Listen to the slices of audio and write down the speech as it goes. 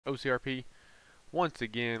OCRP. Once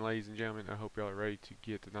again, ladies and gentlemen, I hope y'all are ready to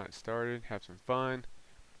get the night started, have some fun,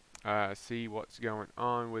 see what's going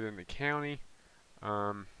on within the county.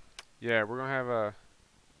 Um, yeah, we're gonna have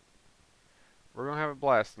a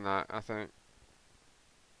blast tonight, I think.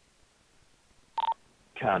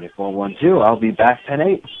 County 412, I'll be back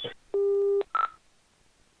 10-8.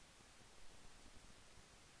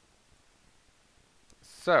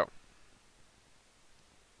 So,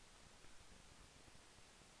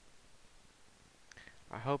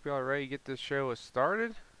 I hope y'all are ready to get this show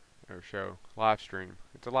started. Or live stream.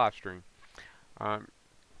 It's a live stream. Um,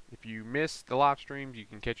 if you missed the live streams, you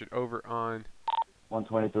can catch it over on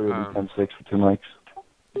 123 will be 10-6 for 2 mics.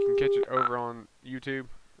 You can catch it over on YouTube.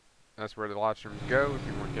 That's where the live streams go. If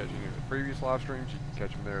you want to catch any of the previous live streams, you can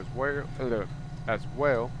catch them there as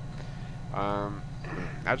well. I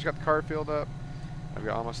just got the card filled up. I've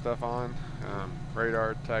got all my stuff on.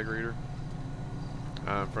 Radar, tag reader.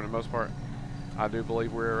 For the most part, I do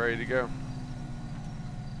believe we're ready to go.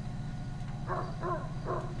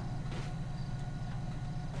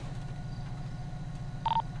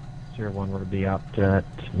 Tier 1 will be out at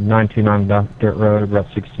 929 Dirt Road, Route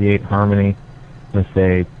 68, Harmony, with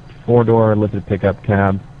a 4-door lifted pickup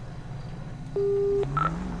cab.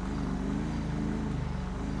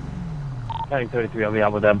 County 33, I'll be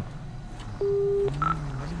out with them.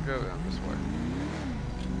 Let's go down this way.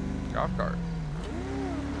 Golf cart.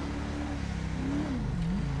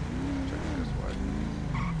 Check it this way.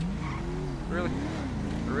 Really?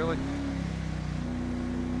 Really?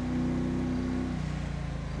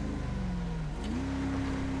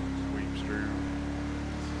 Sweeps through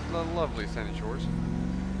the lovely Sandy Shores.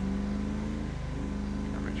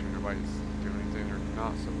 Gotta make sure nobody's doing anything they're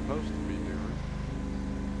not supposed to be doing.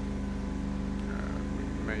 We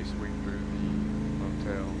may sweep through the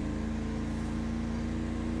hotel.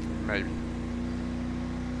 Maybe.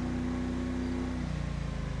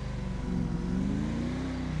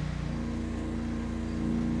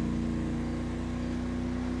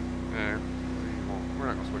 Yeah, we're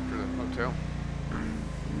not gonna sweep through the hotel.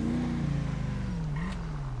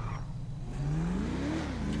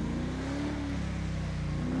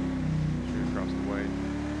 Shoot across the way.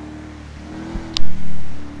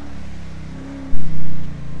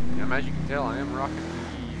 As you can tell, I am rocking the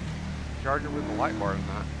charger with the light bar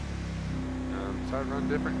tonight. So I run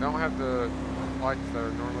different. Don't have the lights that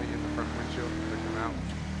are normally in the front windshield to come out.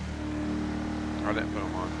 I didn't put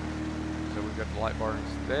them on. So we've got the light bar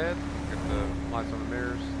instead. We've got the lights on the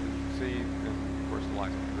mirrors that you can see, and of course the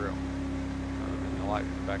lights on the grill. And the light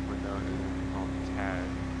in the back window and on the tag.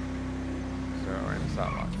 So, and the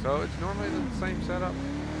side light. So it's normally the same setup in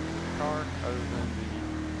the car, other than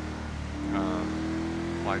the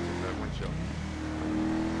lights in the windshield.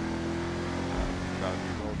 Got to be a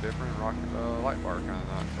little different, rock light bar kind of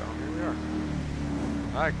night, so here we are.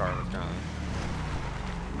 That car was kind of,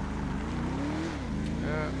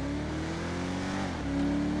 yeah.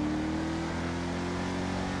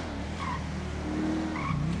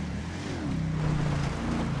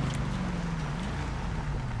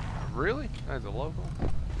 Really? That's a local?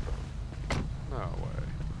 No way.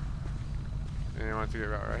 Anyone see it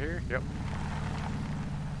right here? Yep.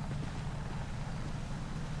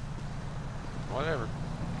 Whatever.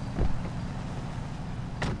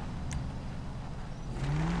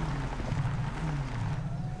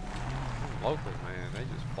 Locals, man, they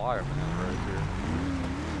just fly up and down the roads here.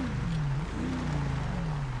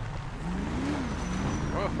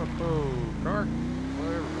 Whoa, car,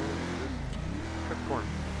 whatever, man. Just cut the corner.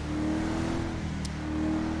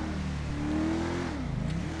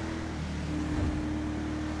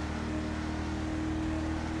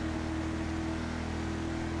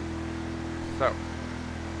 So, I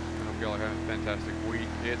hope y'all are having a fantastic week.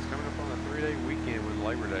 It's coming up on a 3-day weekend with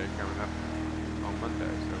Labor Day coming up on Monday,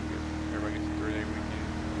 so everybody gets a 3-day weekend.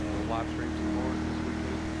 We'll live stream some more this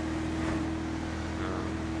weekend.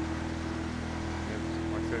 Yeah,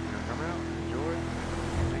 like I said, come out, enjoy,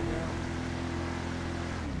 hang out.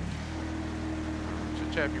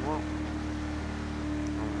 Chit chat if you want.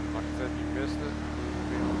 Like I said, if you missed it, it'll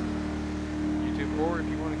be on YouTube, or if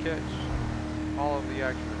you want to catch all of the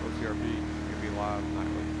action at OCRP. Live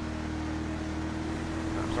nightly.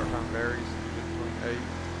 Start time varies between 8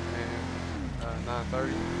 and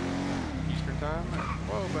 9:30 Eastern time.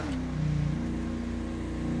 Whoa, but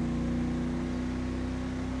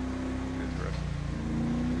interesting.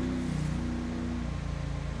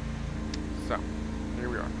 So, here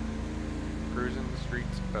we are. Cruising the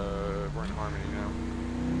streets. We're in Harmony now.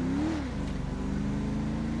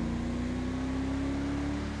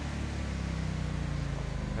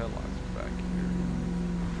 Headlights are back here.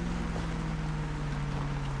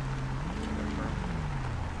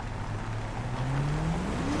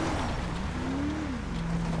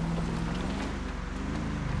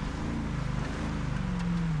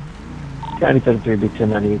 County 33 be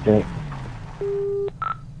 1098 tank.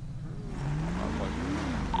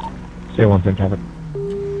 Sierra 1 10 traffic.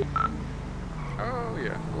 Oh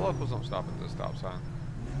yeah, the locals don't stop at the stop sign.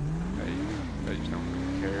 They just don't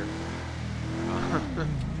really care.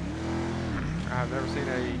 I've never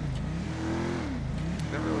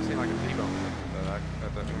really seen like a T-bone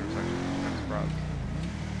at that intersection. I'm surprised.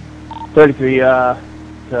 33 to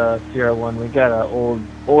Sierra 1. We got an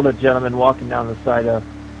older gentleman walking down the side of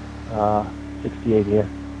 68 here.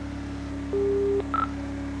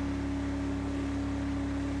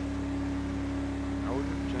 Older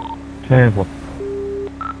gentleman. 10 4.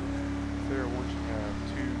 There, once you have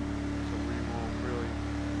two, so we won't really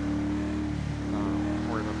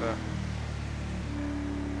worry about that.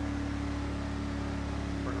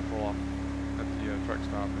 We're gonna pull off at the truck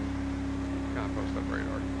stop and kind of post up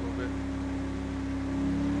radar a little bit.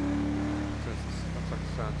 Since it looks like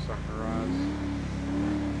the sun's starting to rise.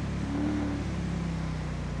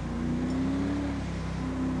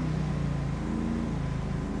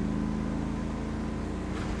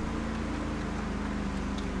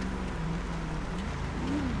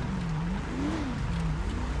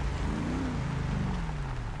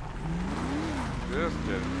 Just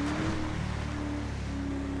kidding.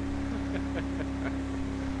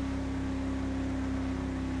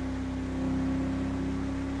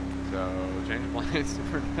 So, change plans.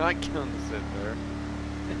 We're not going to sit there.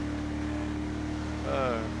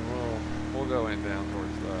 We'll go in down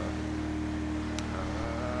towards the.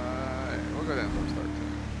 We'll go down towards 13.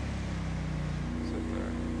 Sit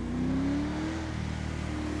there.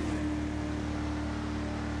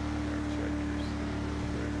 Check your speed real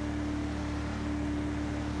quick.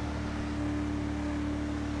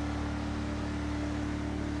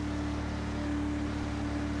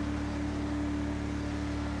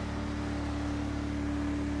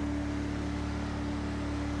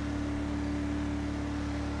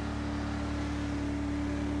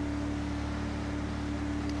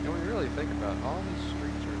 When you really think about it, all these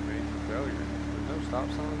streets are made for failure. There's no stop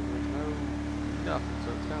signs, there's no nothing.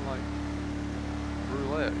 So it's kind of like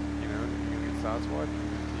roulette, you know. You're going to get sideswiped, you're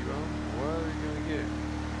going to get T-bone. What are you going to get?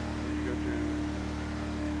 Then you go to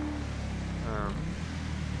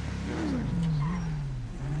intersections.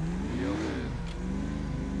 Yielded.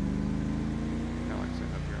 Kind of like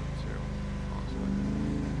sitting up here on this hill, honestly.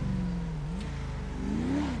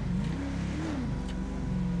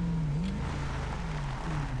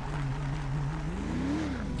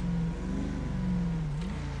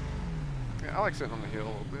 I like sitting on the hill a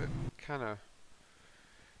little bit. It's kind of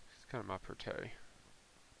my forte.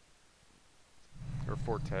 Or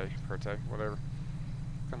forte, whatever.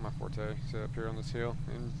 Kind of my forte. Sit up here on this hill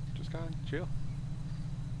and just kind of chill.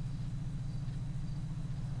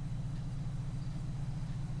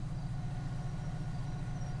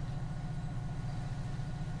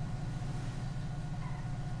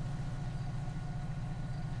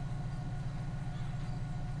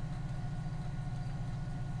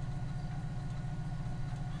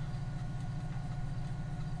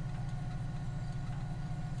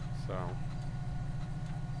 So.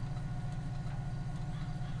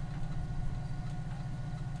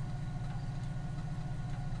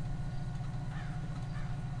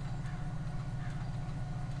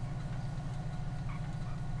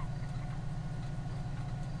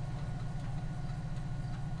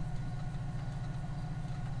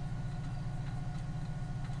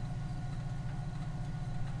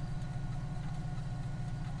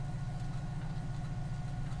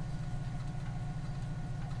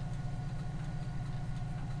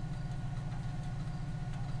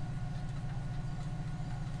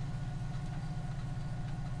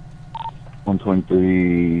 One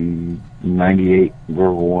 2398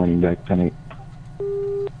 verbal warning back 10-8.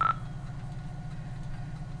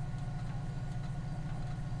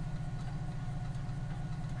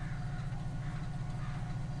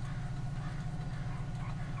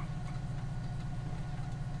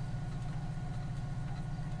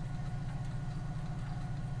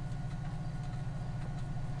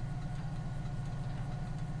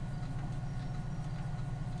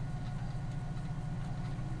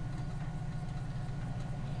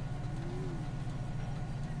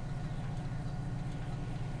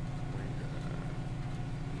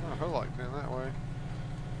 I like being that way.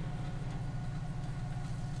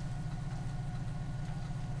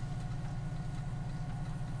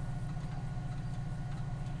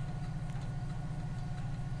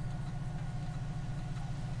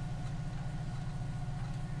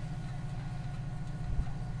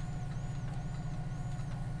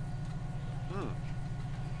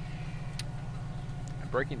 A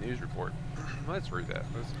breaking news report. Let's read that.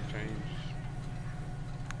 Let's change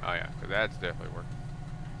Oh yeah, 'cause that's definitely working.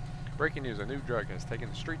 Breaking news, a new drug has taken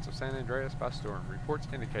the streets of San Andreas by storm. Reports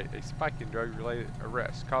indicate a spike in drug-related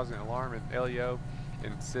arrests, causing alarm in LEO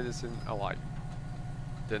and citizen alike.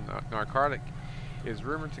 The narcotic is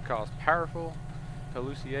rumored to cause powerful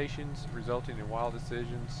hallucinations, resulting in wild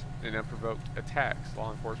decisions and unprovoked attacks.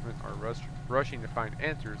 Law enforcement are rushing to find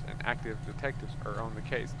answers, and active detectives are on the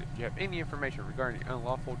case. If you have any information regarding the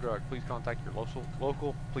unlawful drug, please contact your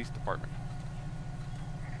local police department.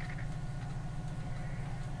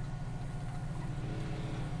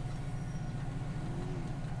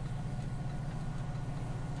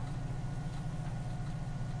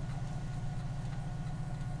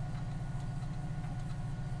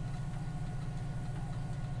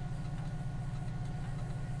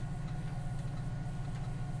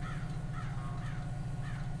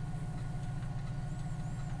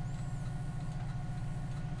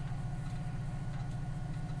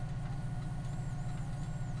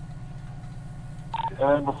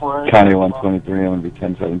 County 123, I'm going to be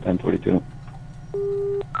 10-7, 1042. What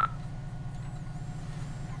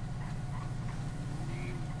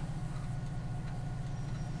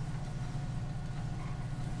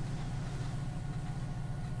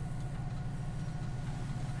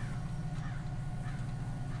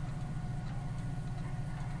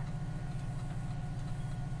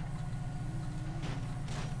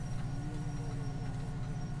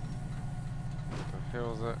the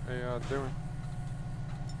hell is that AI doing?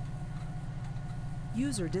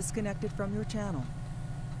 User disconnected from your channel.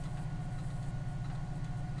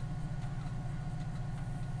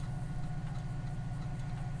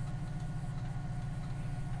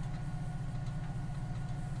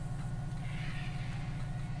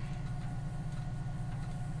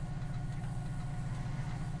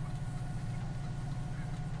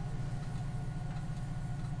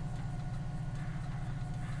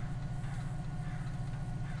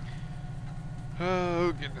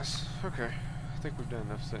 Oh goodness. Okay. I think we've done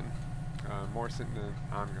enough sitting. More sitting than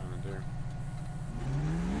I'm going to do.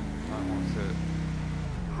 I won't sit in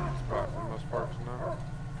the spot for the most part tonight.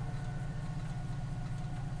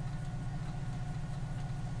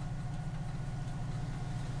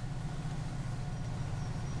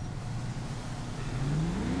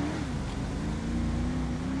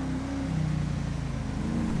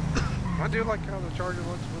 I do like how the Charger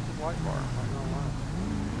looks with the light bar. I'm not gonna lie.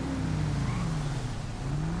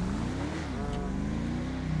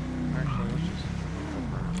 Actually, let's just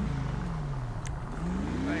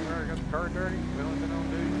dang, we already got the car dirty. We only been on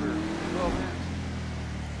duty for 12 minutes.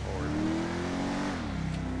 Lord.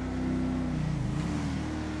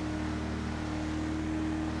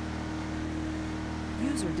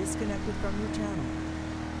 User disconnected from your channel.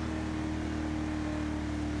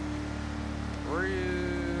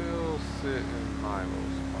 Real sit in my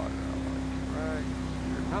little spot that I like. Right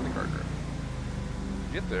here. Now the car drive.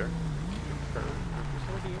 Get there. Get the curve. Just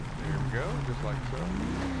like it. There we go. Just like so.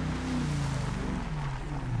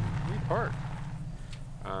 We park.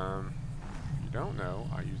 If you don't know,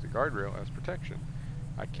 I use the guardrail as protection.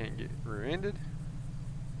 I can't get rear-ended.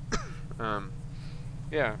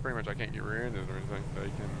 Yeah, pretty much I can't get rear-ended or anything. They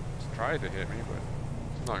can try to hit me, but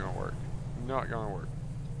it's not gonna work. Not gonna work.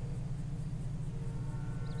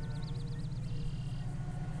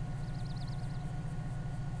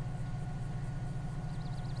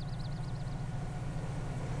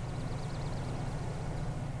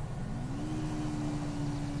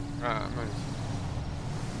 Nice.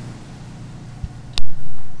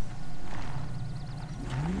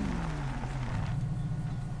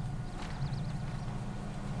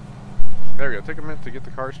 There we go. Took a minute to get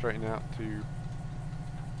the car straightened out to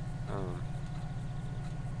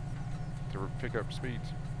pick up speeds.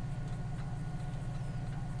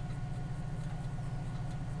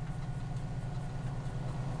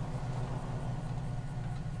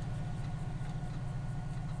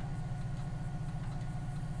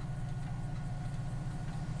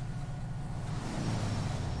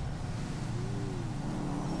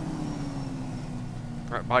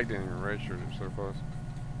 That bike didn't even register, it was so close.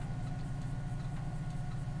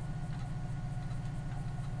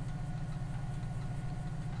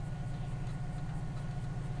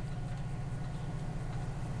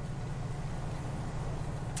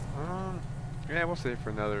 Yeah, we'll see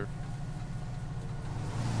for another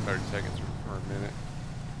 30 seconds or a minute.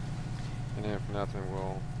 And then if nothing,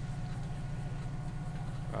 we'll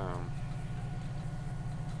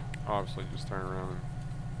obviously just turn around and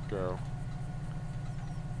go.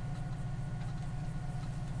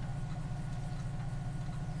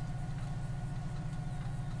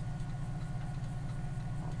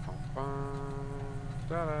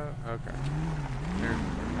 Okay. Here's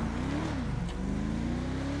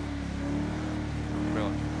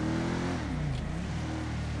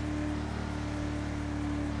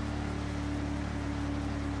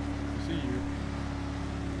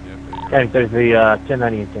County 33,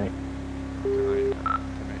 1098 tank.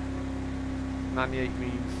 98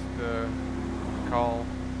 means the call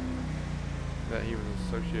that he was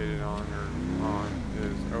associated on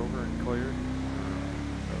is over and cleared.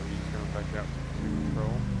 So he's going back out to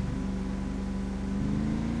control.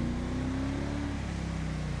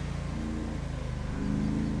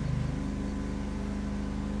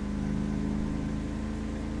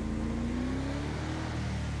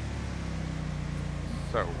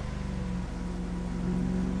 So.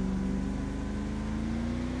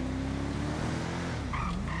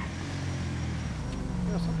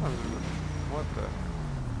 Yeah, sometimes, what the?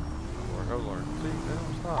 Oh Lord, see, they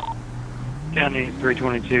don't stop. County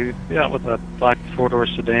 322, yeah, with a black four-door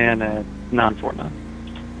sedan at 949.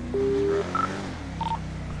 Right.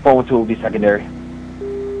 412 will be secondary.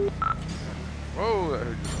 Whoa, that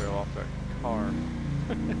hood just fell off that car.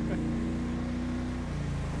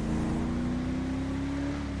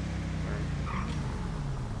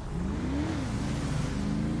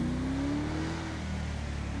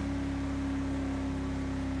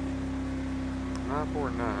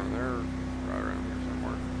 949, they're right around here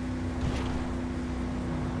somewhere.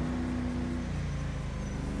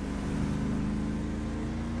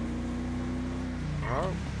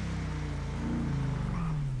 Oh.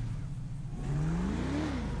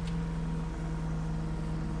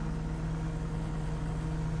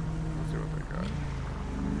 Let's see what they got.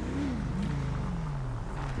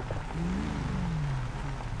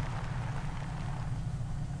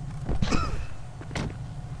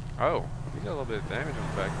 Oh, he got a little bit of damage on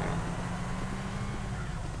the back end.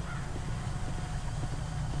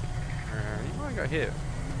 He might have got hit.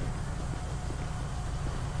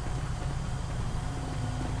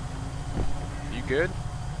 You good?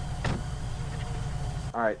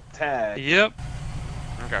 Alright, tag. Yep.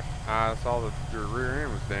 Okay. I saw that your rear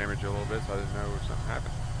end was damaged a little bit, so I didn't know if something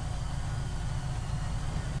happened.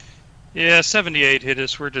 Yeah, 78 hit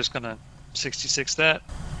us. We're just gonna 66 that.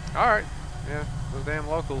 Alright. Yeah, those damn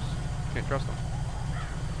locals. Can't trust them.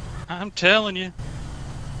 I'm telling you.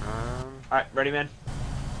 Alright, ready, man?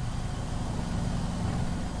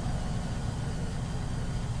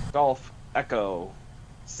 Golf, Echo,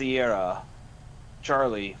 Sierra,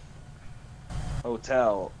 Charlie,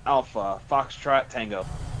 Hotel, Alpha, Foxtrot, Tango.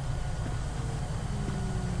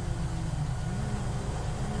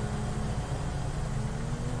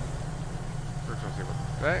 First, let's see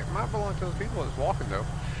what. That might belong to those people that's walking, though.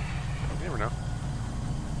 You never know.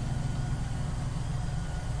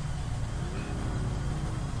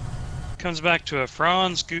 Comes back to a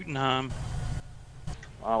Franz Guttenheim.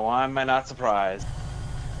 Oh, why am I not surprised?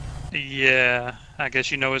 Yeah, I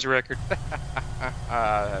guess you know his record. I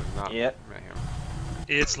have not Yep. met him.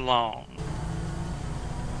 It's long.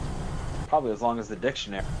 Probably as long as the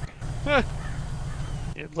dictionary.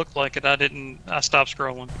 It looked like it. I stopped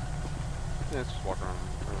scrolling. Yeah, let's just walk around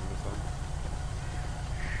this side.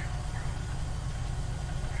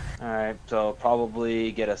 Alright, so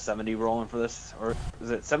probably get a 70 rolling for this. Or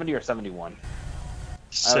is it 70 or 71? I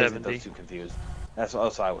always get 70. those two confused. That's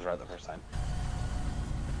also I was right the first time.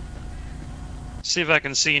 See if I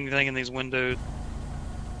can see anything in these windows.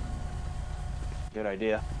 Good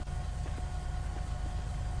idea.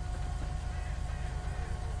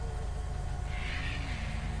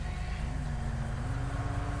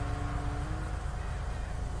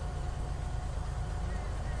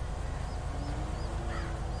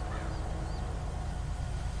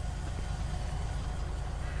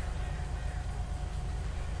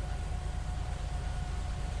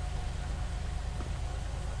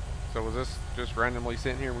 So was this just randomly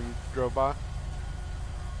sitting here when you drove by?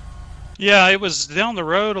 Yeah, it was down the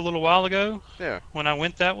road a little while ago Yeah. when I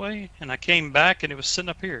went that way, and I came back and it was sitting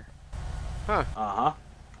up here. Huh. Uh-huh.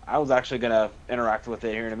 I was actually gonna interact with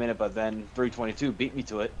it here in a minute, but then 322 beat me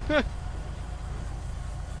to it.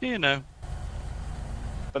 You know.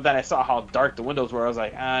 But then I saw how dark the windows were. I was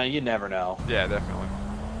like, you never know. Yeah, definitely.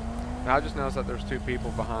 Now, I just noticed that there's two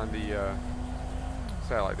people behind the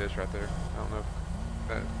satellite dish right there. I don't know if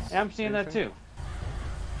that's... Yeah, I'm seeing that anything. too.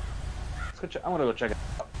 Let's go I'm gonna go check it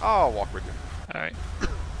out. I'll walk with you. Alright.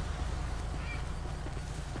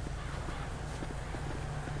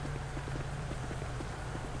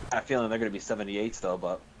 I have a feeling they're gonna be 78s though,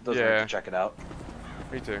 but doesn't Yeah. hurt to check it out.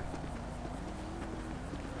 Me too.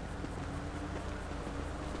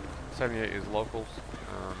 78 is locals.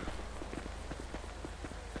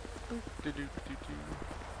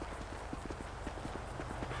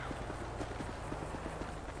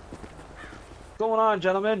 What's going on,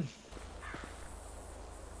 gentlemen?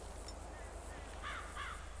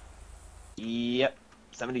 Yep,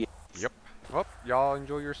 78. Yep. Well, y'all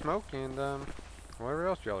enjoy your smoke and whatever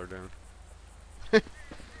else y'all are doing.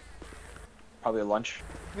 Probably a lunch.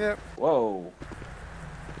 Yep. Whoa.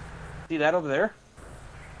 See that over there?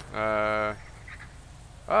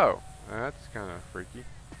 Oh, that's kind of freaky.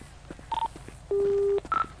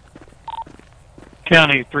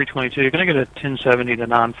 County 322, can I get a 1070 to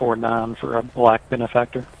 949 for a black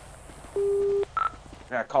benefactor?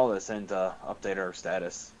 Yeah, call this in to update our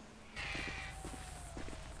status.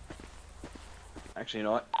 Actually, you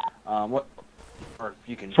know what? What? Or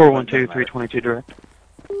you can. 412 322 direct.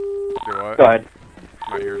 Do what? Go ahead.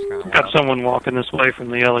 My ears kind of. Got someone walking this way from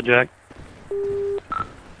the Yellow Jack. You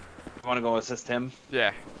want to go assist him?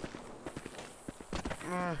 Yeah.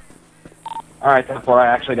 All right, 10-4. I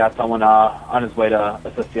actually got someone on his way to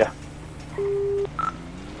assist you.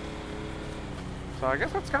 So I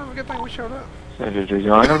guess that's kind of a good thing we showed up. I'm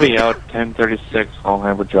gonna be out 1036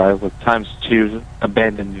 Hallhammer Drive with ×2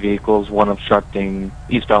 abandoned vehicles, one obstructing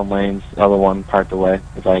eastbound lanes, the other one parked away.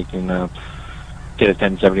 If I can get a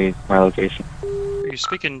 1070 my location. Are you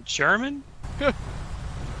speaking German?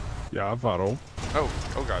 Ja, warum?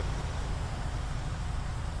 Oh God.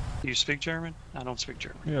 Do you speak German? I don't speak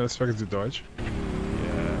German. Ja, sprechen Sie Deutsch?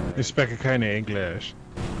 Ich spreche keine Englisch.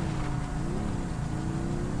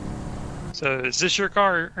 So, is this your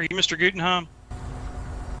car? Are you Mr. Gutenheim?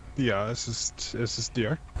 Ja, es ist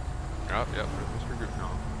dir. Oh, yep, Mr.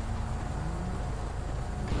 Gutnall.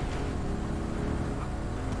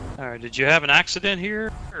 Alright, did you have an accident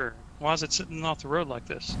here? Or why is it sitting off the road like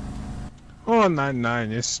this? Oh nein,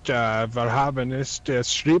 wir haben es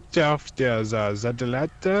schrieb auf der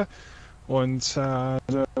Satellite und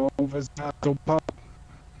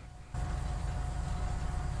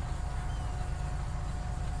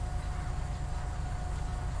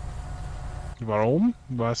Warum?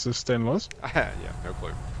 Was ist denn los? Yeah, no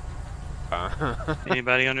clue.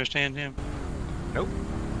 Anybody understand him? Nope.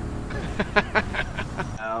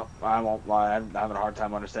 No, I won't lie. I'm having a hard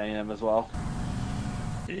time understanding him as well.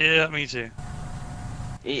 Yeah, me too.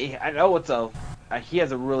 I know it's he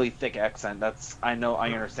has a really thick accent. I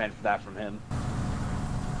understand that from him.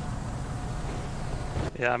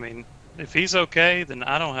 Yeah, I mean, if he's okay, then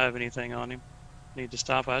I don't have anything on him. Need to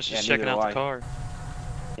stop. I was just checking neither out do the car.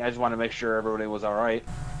 Yeah, I just want to make sure everybody was all right.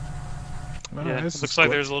 Yeah, it looks like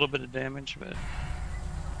there's a little bit of damage, but...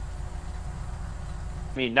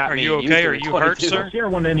 I mean, not Are me. you okay? Are you hurt, 22. sir? Sierra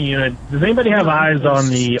 1 any unit. Does anybody have eyes on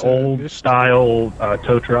the old style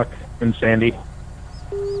tow truck in Sandy?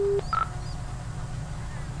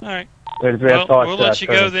 Alright. We'll let you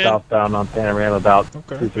go then. Southbound on Panorama about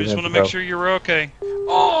Okay. We just want to make sure you're okay.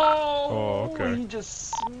 Oh, okay. He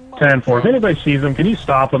just 10-4. If anybody sees them, can you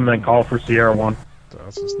stop them and then call for Sierra 1?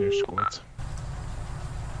 Das ist nicht gut.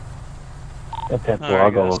 10-4. Alright,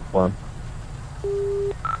 I'll go guys. look for him.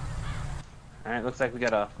 Alright, looks like we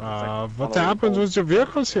got a... What happens with your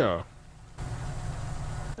vehicles here?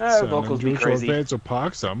 Locals be unusual crazy. way to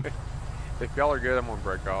park them. If y'all are good, I'm gonna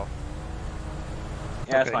break off.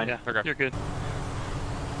 Yeah, that's Okay, fine. yeah, Okay. you're good.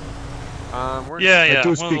 We're Yeah, I yeah, do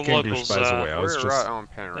one speak of the English, locals, by the way. I was right just... on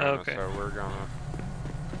Panorama, Okay. so we're gonna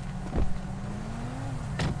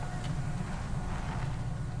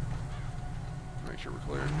make sure we're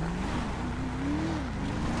clear.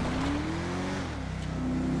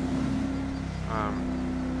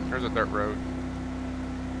 There's a dirt road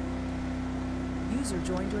User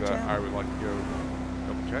joined your that I channel. would like to go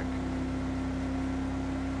double check.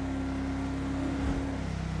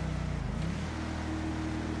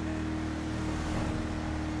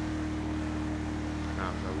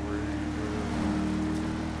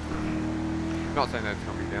 I'm not saying that it's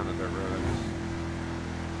going to be down the dirt road.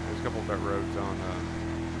 There's a couple of dirt roads on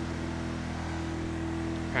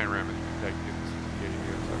Panorama that you can get you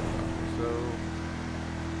so.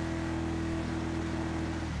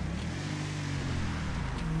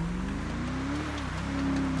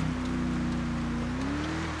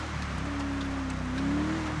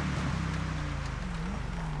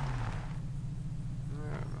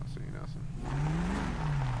 I'm not seeing nothing.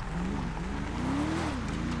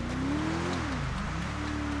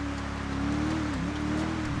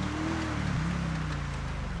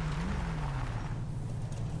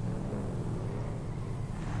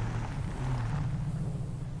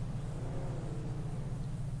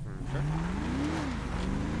 Okay.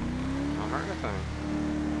 Not hurting a thing.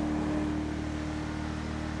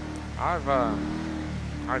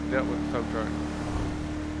 I've dealt with a tow truck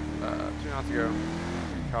 2 nights ago.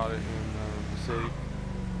 We caught it in the city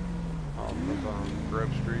off of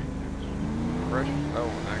Grove Street. It's fresh as hell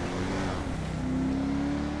and actually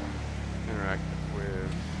interacted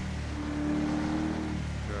with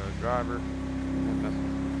the driver and that's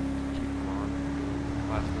keep him on.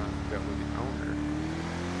 Last night we dealt with the owner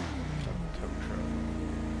of the tow truck.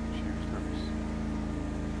 She was nervous.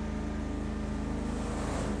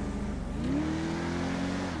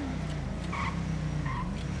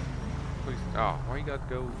 Oh, why you gotta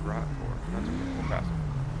go right for it? That's okay. We'll pass it.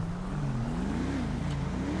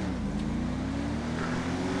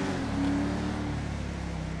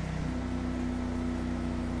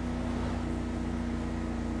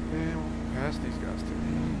 And we'll pass these guys too.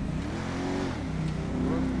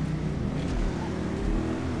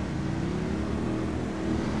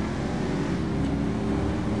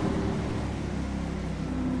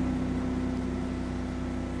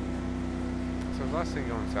 So the last thing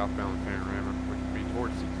going southbound Panorama would be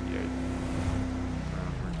towards 68.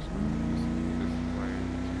 We're just going this way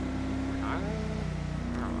to, I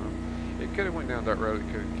don't know. It could have went down that road. It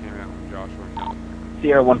could have came out when Joshua and Colin.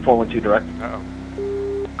 Sierra 1412 direct. Uh-oh.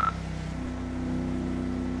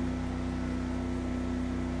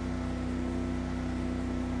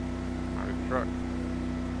 Might be the truck.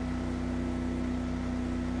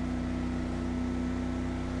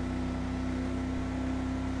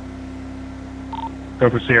 Go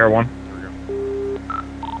for Sierra 1. There we go.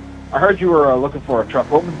 I heard you were looking for a truck.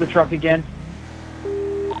 What was the truck again?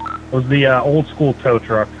 It was the old school tow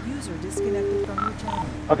truck. User disconnected from your channel.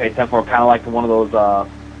 Okay, 10-4, kind of like one of those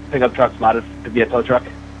pickup trucks modded to be a tow truck.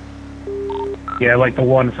 Yeah, like the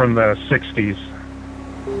one from the 60s.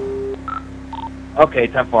 Okay,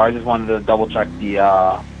 10-4, I just wanted to double check the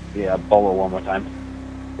Bolo one more time.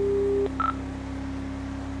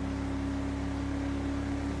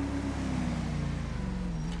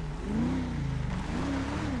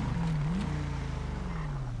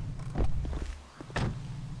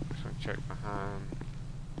 Just gonna check behind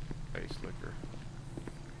base liquor.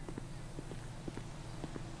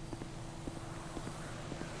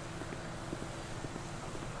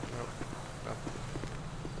 Nope, nothing.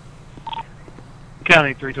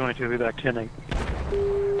 County 322, be back 10-8.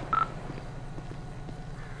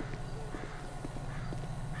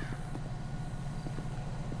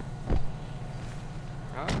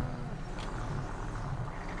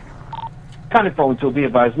 Kind of falling to be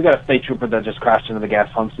advised, we got a state trooper that just crashed into the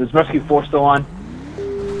gas pumps. Is Rescue 4 still on?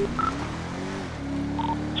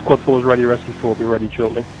 Squad 4 is ready, Rescue 4 will be ready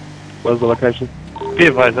shortly. Where's the location? Be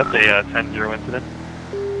advised, that's a 10-0 incident.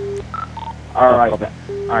 Alright,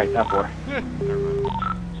 alright, 10-4.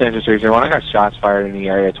 San Francisco 301, I got shots fired in the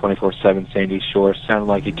area 24/7 Sandy Shore. Sounded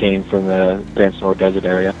like it came from the Van Snore Desert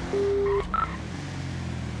area.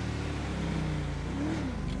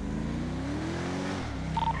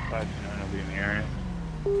 I'll be in the area.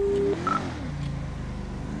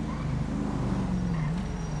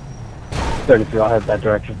 I'll head that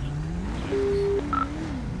direction.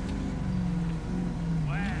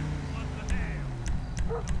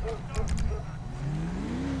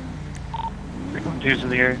 Two's in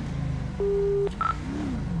the area.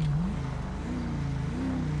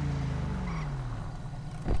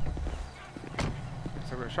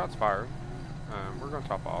 So we got shots fired. We're gonna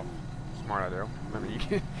top off. Smart idea. I mean, you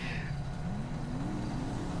can,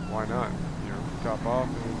 why not? You know, top off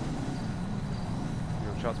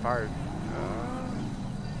and shots fired.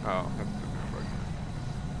 Oh, that's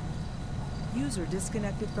the User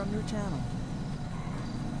disconnected from your channel.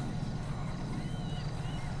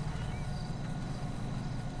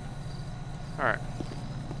 Alright.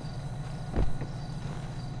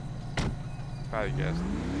 Probably guess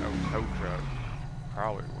no tow truck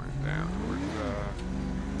probably went down towards the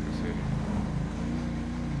city.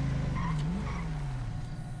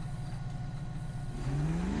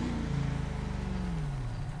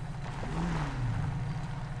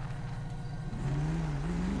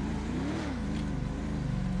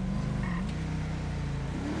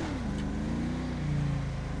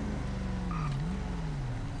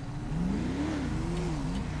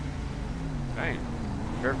 Dang,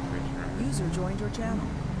 verification, right? User joined your channel.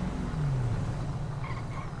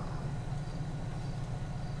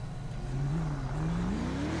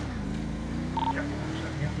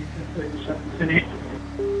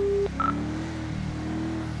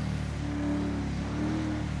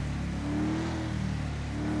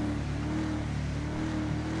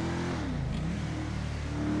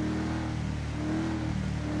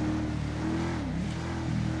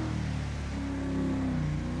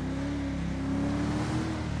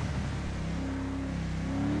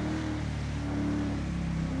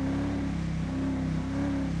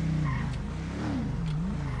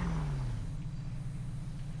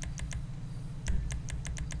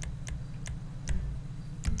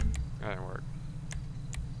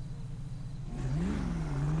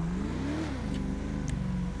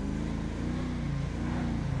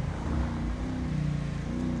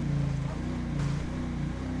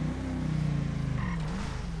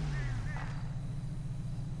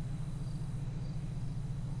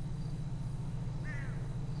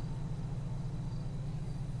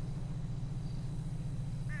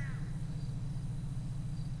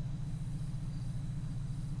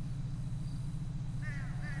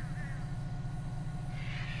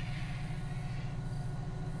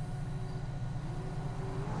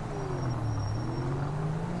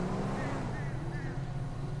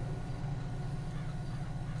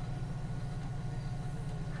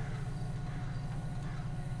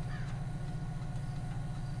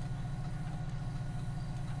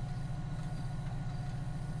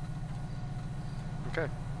 Okay.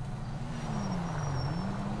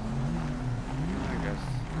 I guess.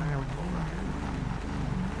 Yeah, we can pull right here.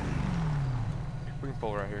 We can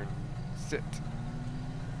pull right here and sit.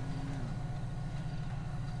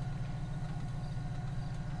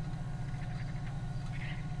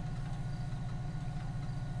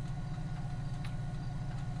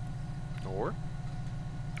 Or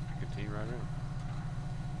continue right in.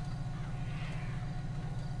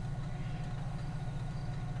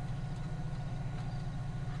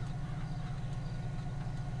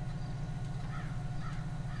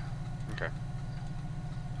 Okay.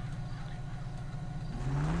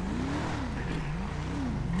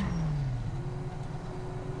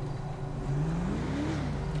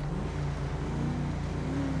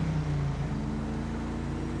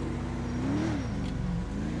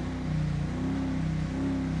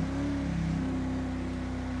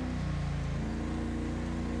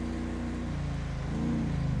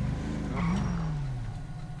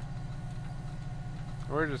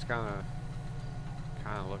 We're just kind of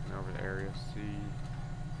looking over the area, see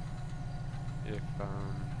if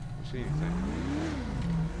we see anything.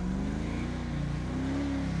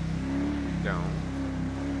 Don't.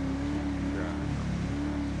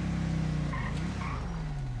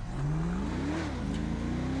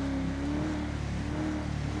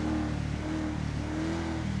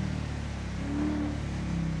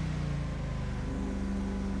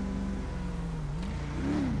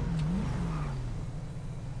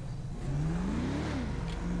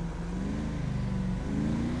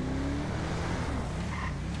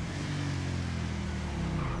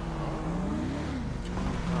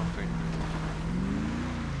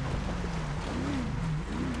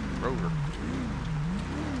 Rover.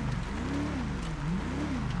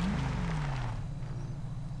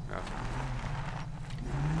 Nothing.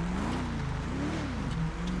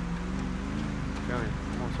 County,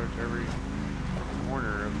 I'm gonna search every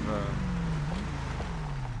corner of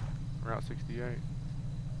Route 68.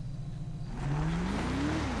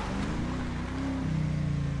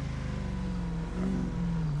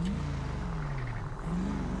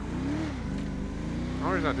 The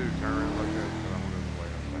only reason I do turn around like that is because I want to go the way I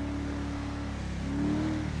was thinking.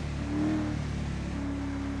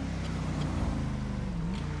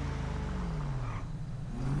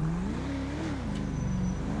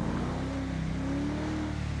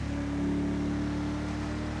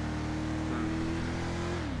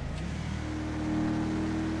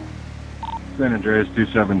 San Andreas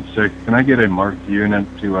 276. Can I get a marked unit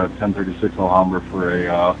to 1036 Alhambra for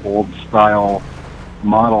a old style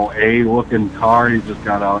Model A looking car? He just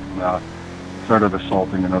got out and started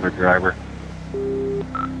assaulting another driver.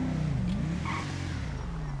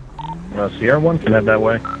 CR1 can head that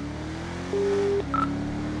way.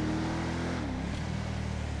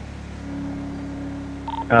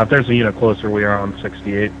 If there's a unit closer, we are on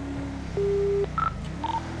 68.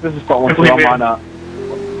 This is Spot 1, I'm on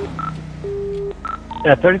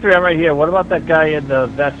Yeah, 33, I'm right here. What about that guy in the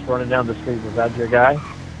vest running down the street? Was that your guy?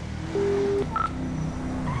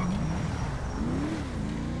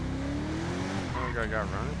 Oh, guy got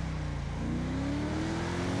running.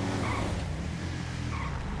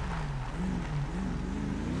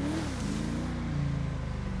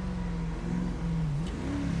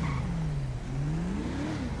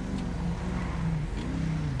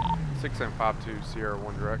 Six and 5-2 Sierra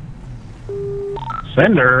 1 direct.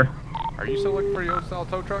 Sender. Are you still looking for the old style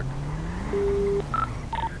tow truck?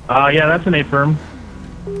 Yeah, that's an A-firm.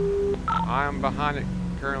 I am behind it,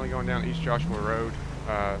 currently going down East Joshua Road.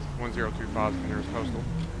 1025 is the nearest postal.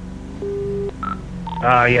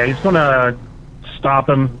 Yeah, he's gonna stop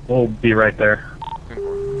him. We'll be right there.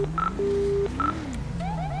 10-4.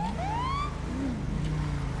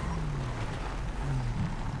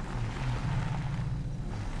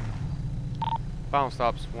 Final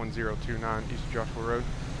stops 1029 East Joshua Road.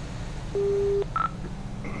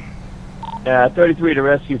 Yeah, 33 to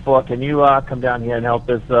Rescue 4. Can you come down here and help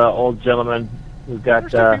this old gentleman who got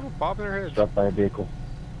people bobbing their heads. struck by a vehicle?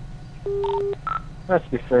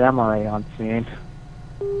 Rescue 3, I'm already on scene.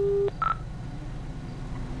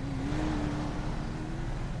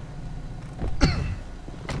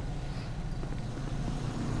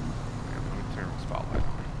 Turn the spotlight on.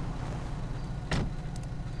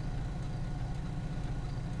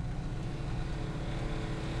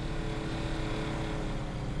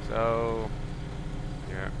 So,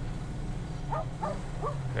 yeah.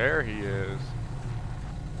 There he is.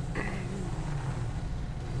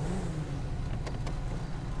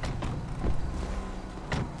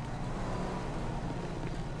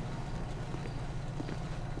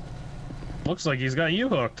 Looks like he's got you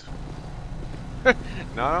hooked.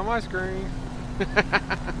 Not on my screen.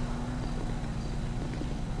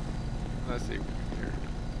 Let's see here.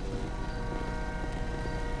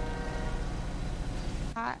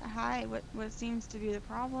 Hi. What seems to be the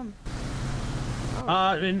problem?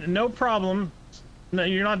 No problem. No,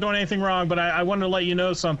 you're not doing anything wrong, but I wanted to let you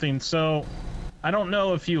know something. So, I don't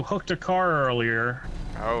know if you hooked a car earlier.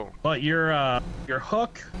 Oh. But your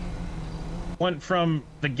hook went from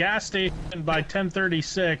the gas station by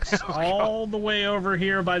 1036 all the way over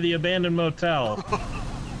here by the abandoned motel.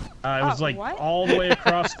 It was like what? all the way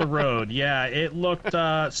across the road. Yeah, it looked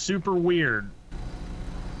super weird.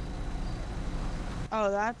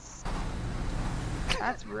 Oh, that's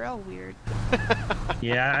real weird.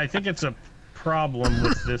 Yeah, I think it's a problem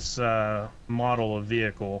with this model of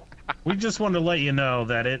vehicle. We just wanted to let you know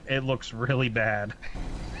that it looks really bad.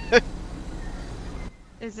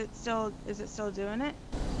 Is it still doing it?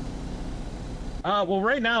 Well,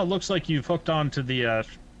 right now it looks like you've hooked onto the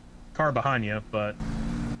car behind you, but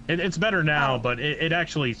it's better now. But it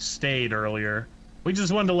actually stayed earlier. We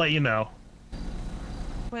just wanted to let you know.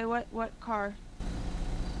 Wait, what car?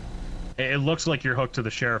 It looks like you're hooked to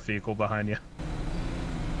the sheriff vehicle behind you.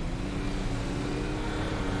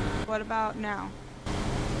 What about now?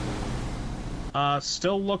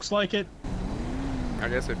 Still looks like it. I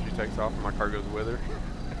guess if she takes off and my car goes with her,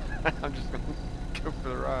 I'm just gonna go for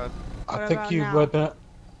the ride. I think you read that.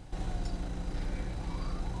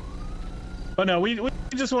 But no, we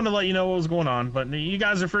just wanted to let you know what was going on. But you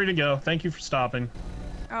guys are free to go. Thank you for stopping.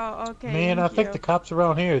 Oh, okay. Man, I thank think you. the cops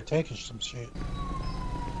around here are taking some shit.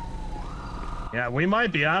 Yeah, we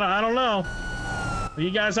might be. I don't know. But you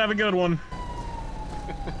guys have a good one.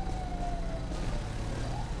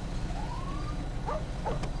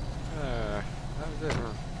 That was it,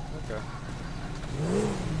 huh? Okay.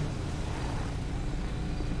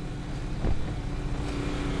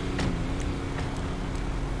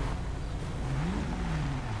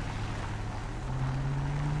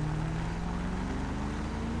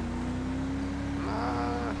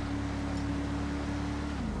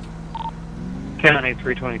 County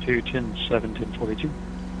 322, 10-7, 1042.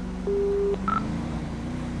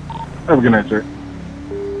 Have a good night, sir.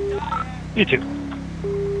 You too.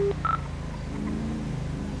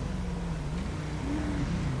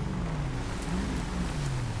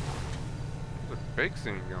 There's a big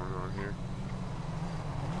scene going on here.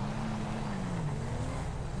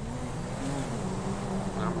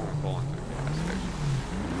 I'm gonna pull into the gas station.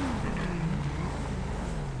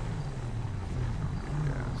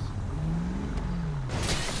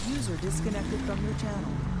 User disconnected from your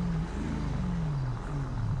channel.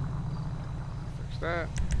 Fix that.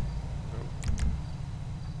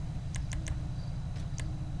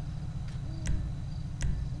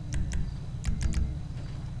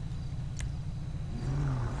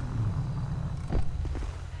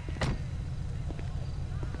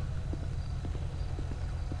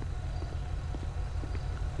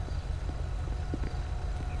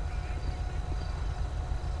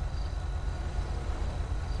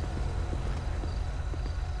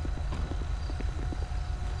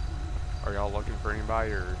 Are y'all looking for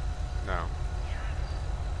anybody or no?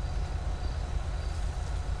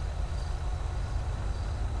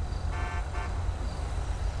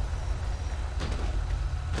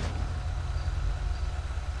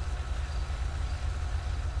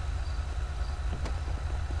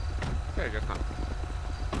 Okay, guess not.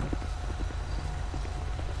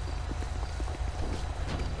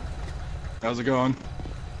 How's it going?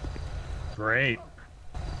 Great.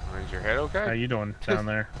 Is your head okay? How you doing down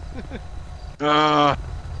there?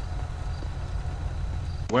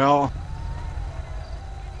 Well,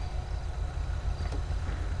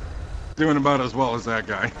 doing about as well as that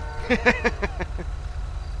guy.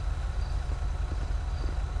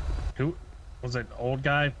 Who was it? Old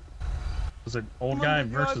guy? Was it old guy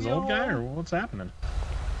versus old guy, or what's happening?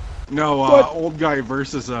 No, old guy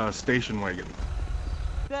versus station wagon.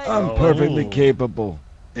 I'm perfectly capable.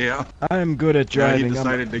 Yeah. I'm good at driving. He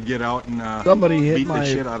decided to get out and Somebody hit beat my- the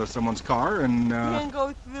shit out of someone's car and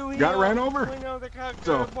got ran over.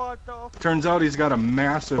 So, turns out he's got a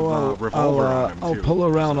massive revolver on him, I'll too. pull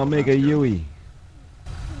around. I'll make a Yui.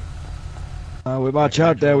 We watch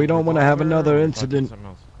out there. We don't want to have another incident.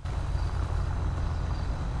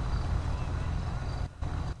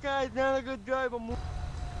 Guy's not a good driver.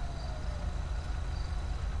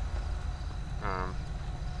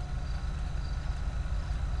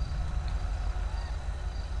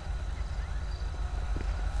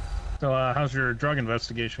 So, how's your drug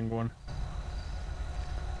investigation going?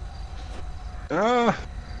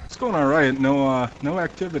 It's going all right. No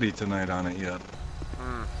activity tonight on it yet.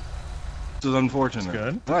 Which is unfortunate. That's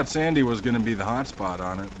good. I thought Sandy was going to be the hot spot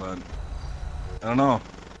on it, but I don't know.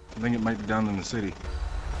 I think it might be down in the city.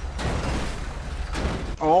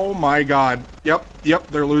 Oh my god. Yep,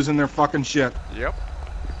 they're losing their fucking shit. Yep.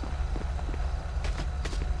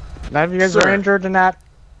 None of you guys Sir. are injured in that?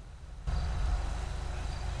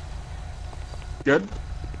 Good.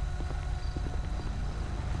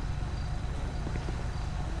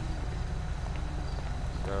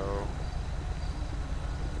 So,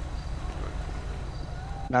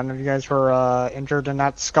 None of you guys were injured in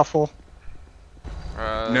that scuffle?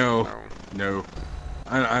 No.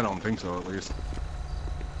 I don't think so, at least.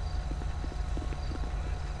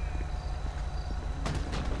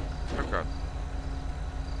 Oh god.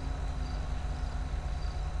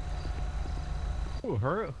 Ooh,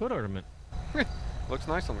 hood ornament. Looks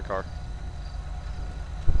nice on the car.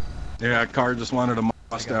 Yeah, car just wanted a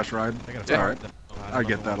mustache ride. It's alright. I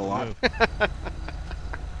get that a lot. I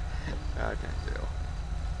can't deal.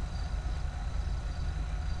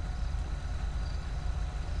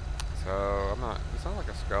 So, it sounds like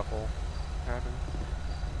a scuffle happened.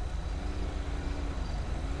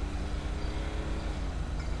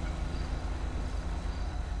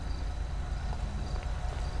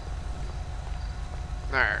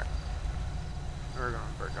 Alright. We're gonna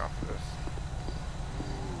break off of this.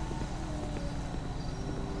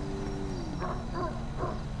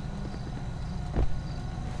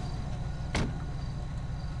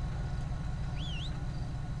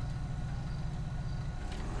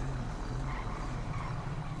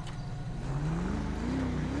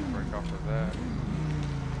 Break off of that.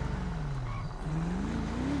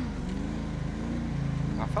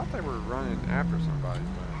 I thought they were running after somebody,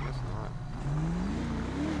 but I guess not.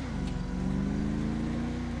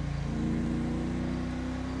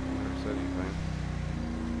 Never said anything.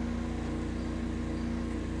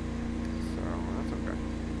 So that's okay.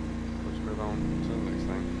 Let's move on to the next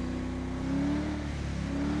thing.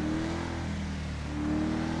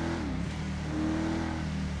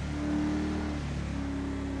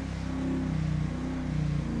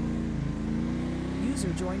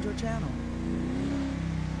 User joined your channel.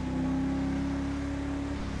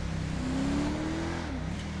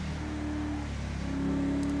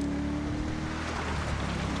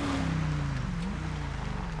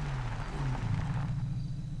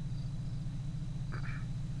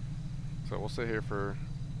 So we'll sit here for,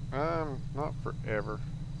 not forever.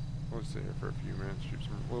 We'll sit here for a few minutes, shoot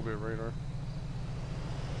a little bit of radar.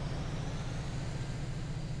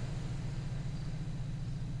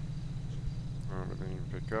 But then you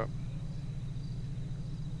can pick up.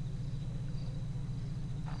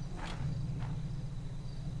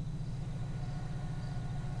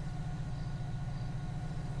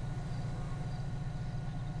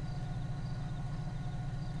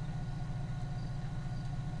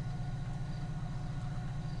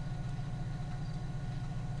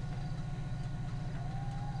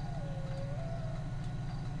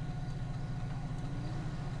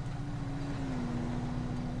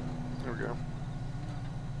 There we go.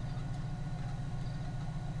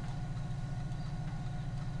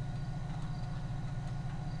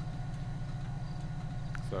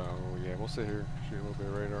 So yeah, we'll sit here, shoot a little bit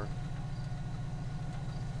of radar.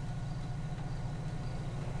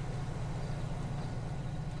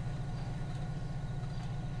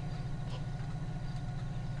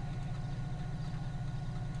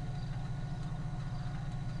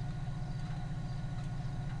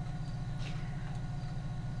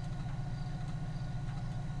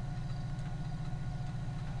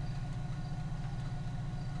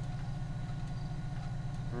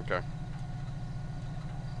 Okay.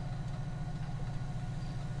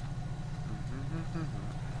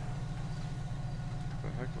 What the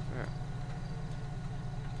heck was that?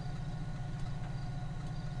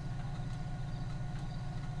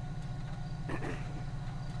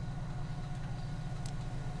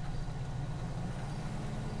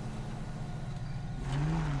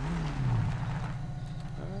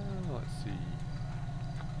 Let's see.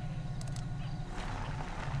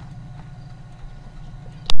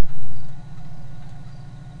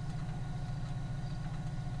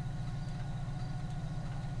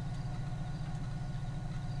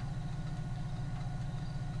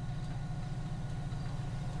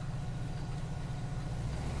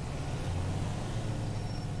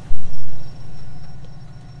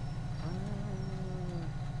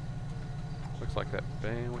 Looks like that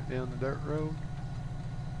van went down the dirt road.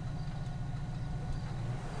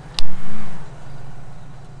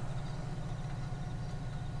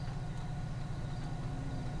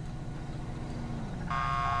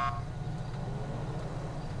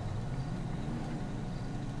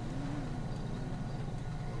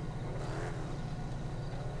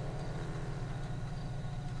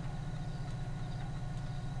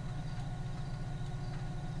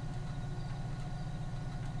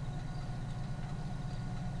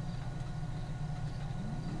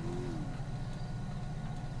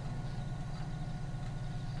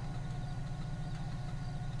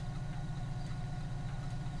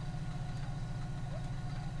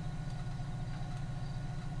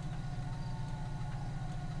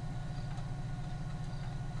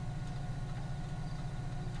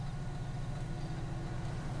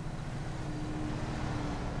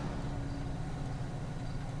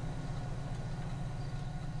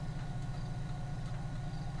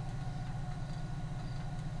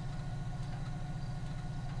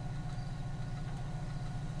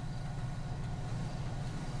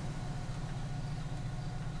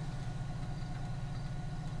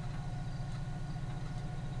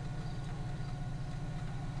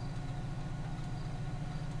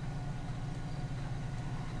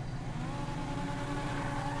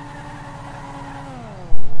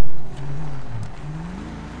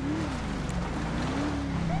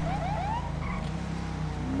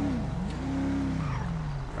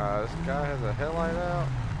 Guy has a headlight out.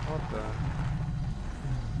 What the?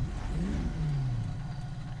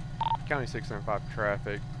 County 675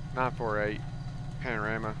 traffic. 948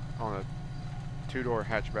 panorama on a 2-door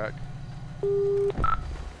hatchback.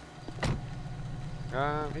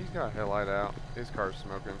 He's got a headlight out. His car's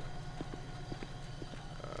smoking.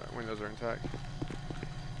 Windows are intact.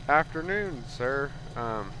 Afternoon, sir.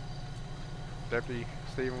 Deputy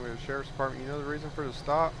Stephen with the Sheriff's Department. You know the reason for the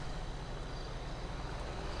stop?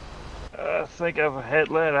 I think I have a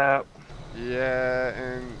headlight out. Yeah,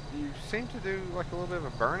 and you seem to do like a little bit of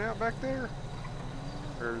a burnout back there?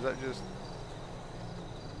 Or is that just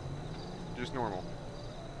normal?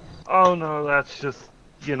 Oh no, that's just,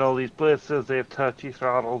 you know, these blitzes, they have touchy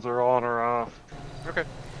throttles are on or off. Okay.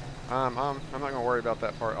 I'm not gonna worry about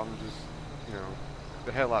that part. I'm just, you know,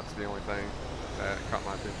 the headlight's the only thing that caught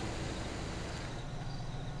my attention.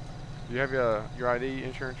 Do you have your ID,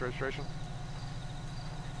 insurance, registration?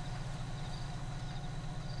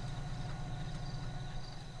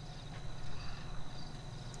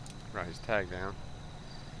 Right, his tag down.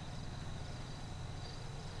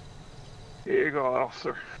 Here you go,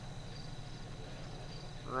 officer.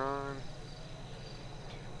 Ron.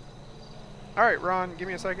 Alright, Ron, give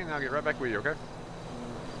me a second and I'll get right back with you, okay?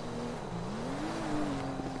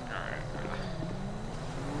 Alright.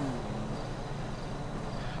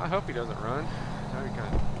 I hope he doesn't run. That'd be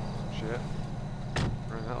kind of some shit.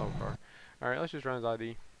 Run that little car. Alright, let's just run his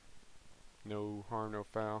ID. No harm, no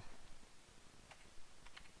foul.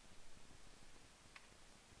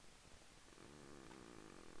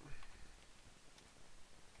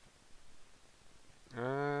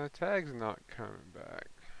 Tag's not coming back.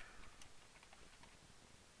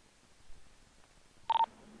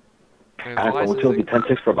 iPhone 2 will be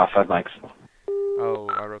 10-6 for about 5 mics. Oh,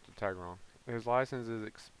 I wrote the tag wrong. His license is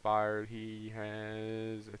expired. He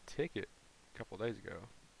has a ticket a couple days ago.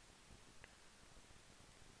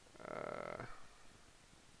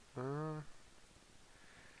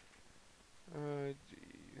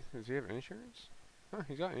 Geez. Does he have insurance? Huh,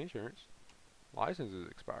 he's got insurance. License is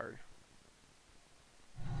expired.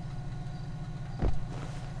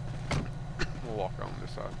 We'll walk on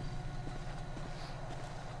this side.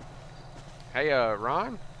 Hey,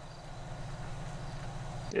 Ron?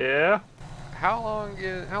 Yeah? How long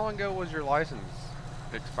ago was your license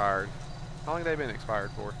expired? How long have they been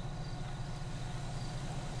expired for?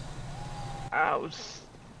 I was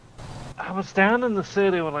down in the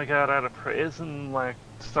city when I got out of prison, like,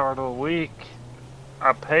 start of the week.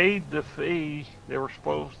 I paid the fee. They were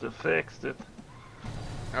supposed to fix it.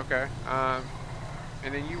 Okay. And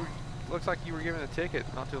then looks like you were given a ticket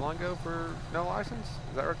not too long ago for no license.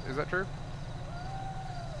 Is that true?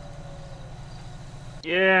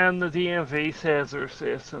 Yeah, and the DMV says their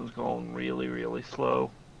system's going really, really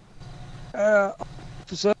slow.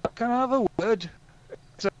 Officer, can I have a word?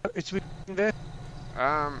 It's been there.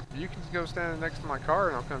 You can go stand next to my car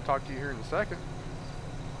and I'll come talk to you here in a second.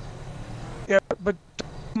 Yeah, but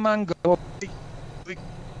man, go.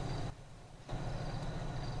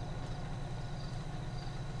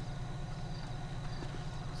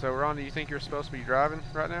 So, Ron, do you think you're supposed to be driving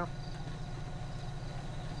right now?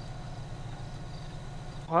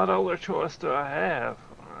 What other choice do I have?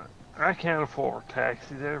 I can't afford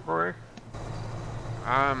taxis everywhere.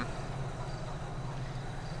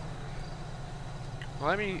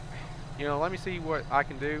 Let me see what I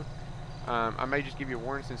can do. I may just give you a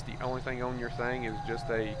warning since the only thing on your thing is just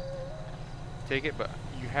a ticket, but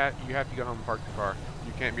you have to go home and park the car.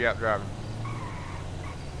 You can't be out driving.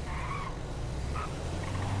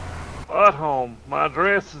 At home. My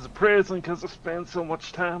address is a prison because I spend so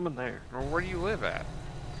much time in there. Well, where do you live at?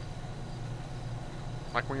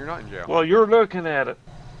 Like when you're not in jail? Well, you're looking at it.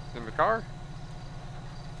 In the car?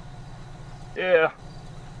 Yeah.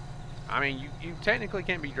 I mean, you technically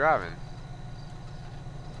can't be driving.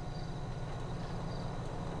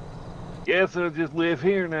 Guess I'll just live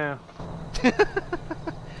here now.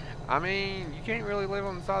 I mean, you can't really live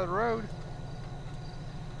on the side of the road.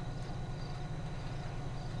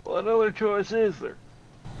 What other choice is there?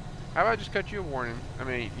 How about I just cut you a warning? I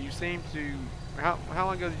mean, you seem to... How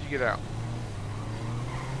long ago did you get out?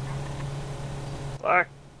 Like,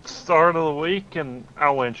 start of the week, and I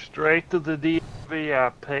went straight to the DMV. I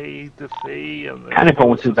paid the fee, and then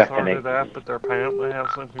started that, but they apparently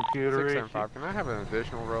have some computer issues. 675. Can I have an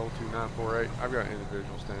additional roll to 948? I've got an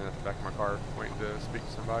individual standing at the back of my car waiting to speak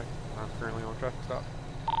to somebody. I'm currently on a traffic stop.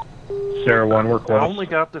 Sarah 1, we're close. I only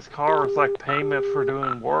got this car as like payment for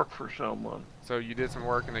doing work for someone. So you did some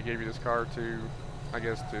work and they gave you this car to, I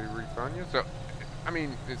guess, to refund you? So, I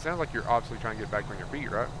mean, it sounds like you're obviously trying to get back on your feet,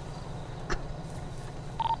 right?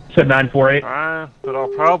 Said 948. Fine, but I'll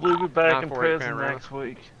probably be back in 948 prison Panorama. next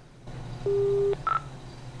week.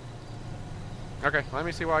 Okay, let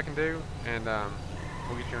me see what I can do, and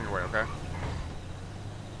we'll get you on your way, okay?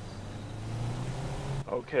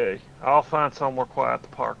 Okay, I'll find somewhere quiet to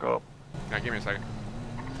park up. Now, give me a second.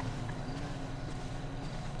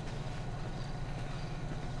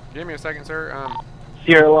 Give me a second, sir.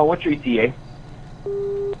 Sierra 1, what's your ETA?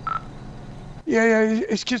 Yeah,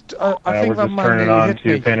 it's just I think we're that just man turning nearly on hit to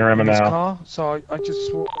me Panorama in his now. car, so I just.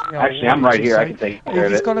 You know, Actually, I'm wanted right to here. I say, can take care if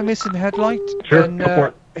of he's it. got a missing headlight, Sure, then go for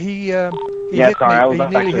it. he Yeah, hit sorry, I was me.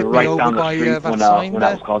 He nearly actually hit me right over down the by street that when sign that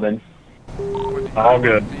there. was called in. All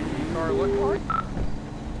good. The car look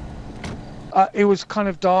like? It was kind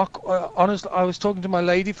of dark. Honestly, I was talking to my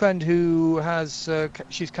lady friend who has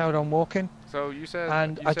she's carried on walking. So you said,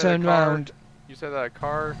 and you I said turned a car, around. You said that a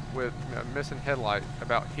car with a missing headlight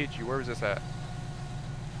about hit you. Where was this at?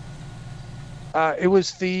 It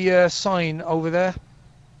was the sign over there.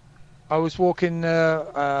 I was walking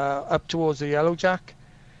up towards the Yellow Jack,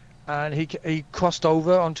 and he crossed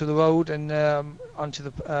over onto the road and onto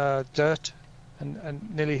the dirt, and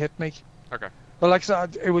nearly hit me. Okay. But like I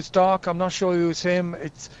said, it was dark. I'm not sure it was him.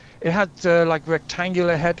 It had like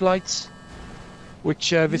rectangular headlights,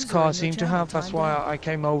 which this User car in your seemed to channel have. That's timed why out. I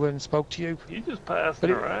came over and spoke to you. You just passed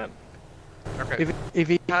But it, it- right? Okay. If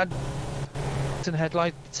he had some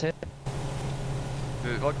headlights, hit.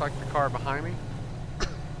 Did it look like the car behind me?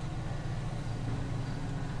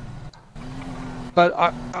 But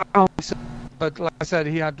but like I said,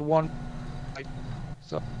 he had one.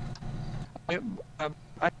 So I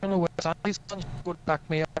don't know where Sandy's gone. She would back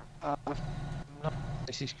me up. No,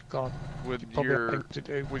 she's gone. With She probably had your things to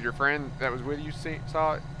do. with your friend that was with you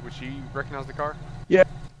saw it? Would she recognize the car? Yeah.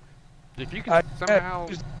 If you could somehow,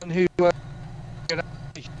 She's the one who,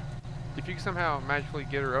 if you could somehow magically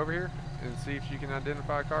get her over here and see if she can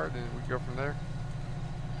identify a car, then we can go from there.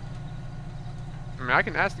 I mean, I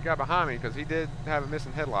can ask the guy behind me because he did have a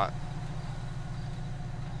missing headlight.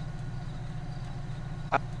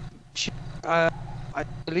 I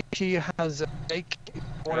believe she has a stake. You know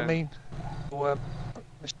what I Yeah. mean? So,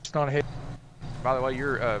 she's not here. By the way,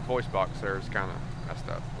 your voice box there is kind of messed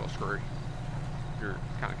up, a little screwy. You're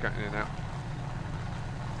kind of cutting in and out.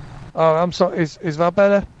 Oh, I'm sorry. Is that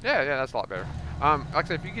better? Yeah, that's a lot better. Like I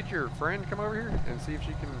said, if you get your friend to come over here and see if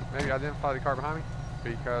she can maybe identify the car behind me,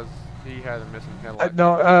 because he had a missing headlight.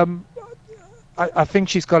 No. I think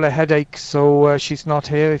she's got a headache, so she's not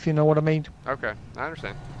here. If you know what I mean. Okay, I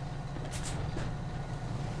understand.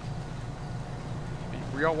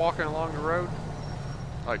 Were y'all walking along the road,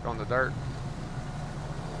 like on the dirt?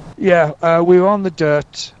 Yeah, we were on the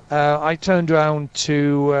dirt. I turned around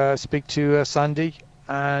to speak to Sandy,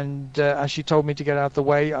 and as she told me to get out of the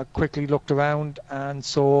way, I quickly looked around and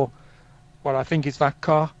saw what I think is that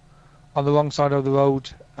car on the wrong side of the road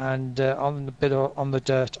and on the bit on the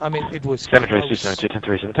dirt. I mean, it was close.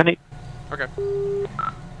 737 Okay.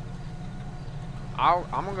 I'm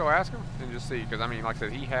gonna go ask him and just see, because I mean, like I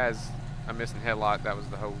said, he has a missing headlight. That was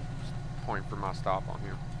the whole point for my stop on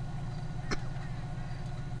him.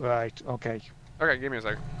 Right. Okay. Okay, give me a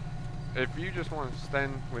second. If you just want to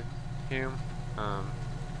stand with him, I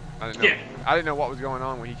didn't know what was going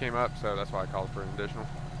on when he came up, so that's why I called for an additional.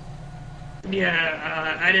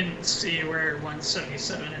 Yeah, I didn't see where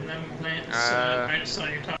 177 and them went, so I just saw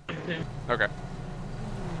you talking to him. Okay.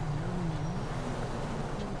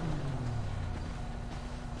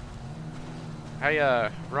 Hey,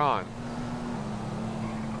 Ron.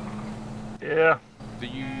 Yeah. Do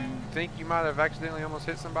you think you might have accidentally almost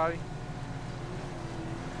hit somebody?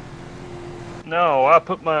 No, I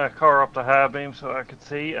put my car up to high beam so I could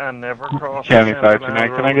see. I never crossed. County the 5 center tonight.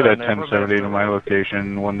 line Can I get a road. never 1070 left to the my road.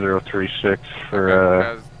 location 1036 for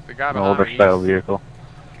Because the guy an behind older me, style vehicle?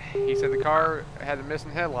 He said the car had a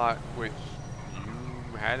missing headlight, which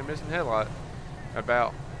you had a missing headlight,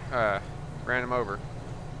 about ran him over.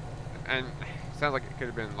 And it sounds like it could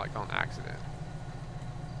have been like on accident.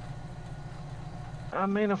 I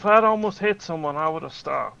mean, if I'd almost hit someone, I would have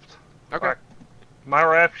stopped. Okay. Like, my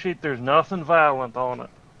rap sheet, there's nothing violent on it.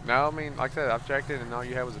 No, I mean, like I said, I've checked it, and all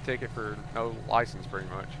you had was a ticket for no license, pretty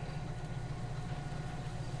much.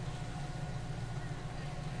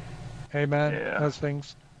 Hey man, Yeah. how's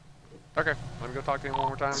things? Okay, let me go talk to him one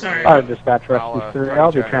more time. Sorry. Alright, dispatch I'll, rescue 3. try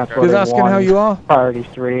I'll to be chat, transporting Just asking how you are. Priority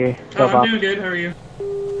 3. Oh, I'm doing good. How are you?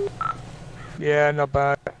 Yeah, not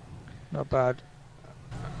bad. Not bad.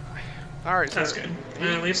 All right, That's so good.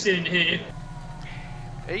 At least he didn't hit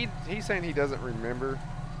you. he's saying he doesn't remember,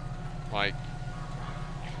 like,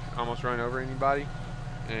 almost running over anybody,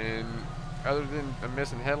 and other than a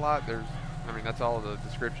missing headlight, I mean, that's all the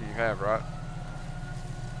description you have, right?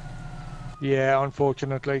 Yeah,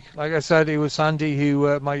 unfortunately. Like I said, it was Sandy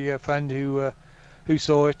who, my friend who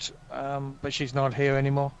saw it, but she's not here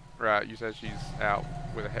anymore. Right, you said she's out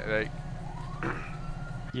with a headache.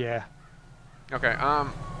 Yeah. Okay,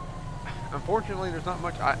 unfortunately there's not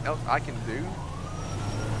much else I can do.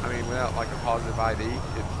 I mean, without like a positive ID,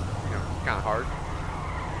 it's, kind of hard.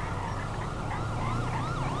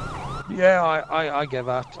 Yeah, I get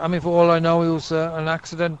that. I mean, for all I know, it was an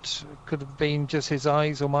accident. It could have been just his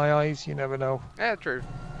eyes or my eyes. You never know. Yeah, true.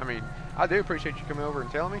 I mean, I do appreciate you coming over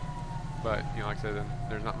and telling me, but, like I said, then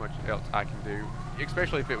there's not much else I can do,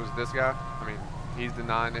 especially if it was this guy. I mean, he's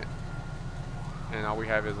denying it, and all we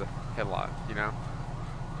have is a headlight,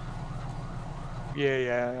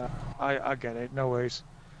 Yeah. I get it. No worries.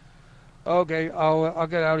 Okay, I'll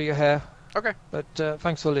get out of your hair. Okay. But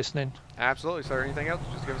thanks for listening. Absolutely, sir. Anything else,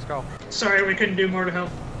 just give us a call. Sorry, we couldn't do more to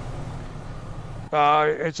help.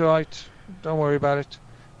 It's alright. Don't worry about it.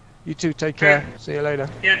 You two take care. See you later.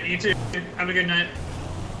 Yeah, you too. Have a good night.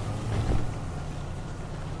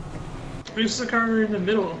 Who's the car in the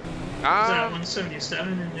middle? Is that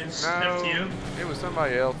 177 and it's No, FTO? it was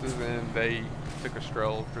somebody else's, and they took a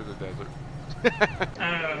stroll through the desert.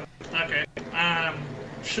 Okay.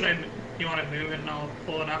 You want to move it and I'll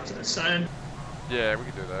pull it off to the side? Yeah, we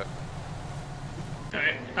could do that.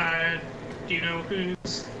 Alright, do you know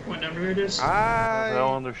what number it is? That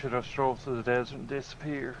one there should have strolled through the desert and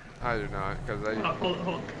disappear. I do not, because they... Oh, hold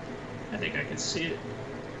on. I think I can see it.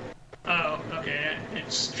 Oh, okay,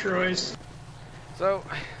 it's Troy's. So,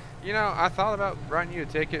 I thought about writing you a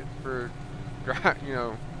ticket for,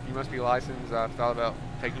 you must be licensed. I've thought about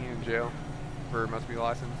taking you to jail for must be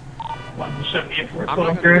licensed. 178 I'm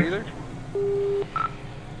not going to do either.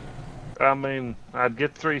 I mean, I'd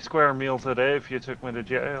get 3 square meals a day if you took me to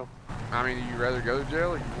jail. I mean, do you rather go to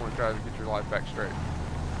jail, or you want to try to get your life back straight?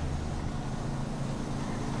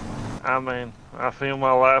 I mean, I feel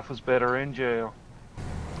my life was better in jail.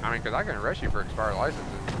 I mean, because I can arrest you for expired license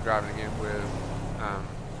and driving again with,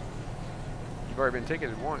 you've already been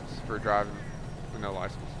ticketed once for driving with no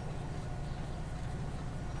license.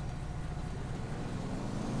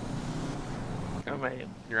 I mean,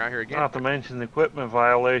 you're out here again. Not to mention the equipment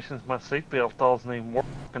violations. My seatbelt doesn't even work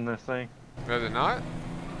in this thing. Does it not?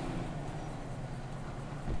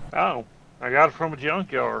 Oh, I got it from a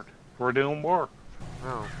junkyard. We're doing work.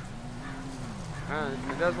 Oh.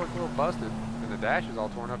 It does look a little busted, and the dash is all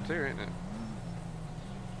torn up too, isn't it?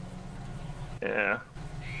 Yeah.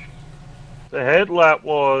 The headlight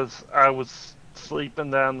was, I was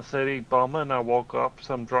sleeping down the city bumming. I woke up,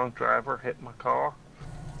 some drunk driver hit my car.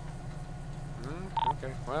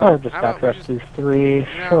 Okay. Well, dispatch rescue 3,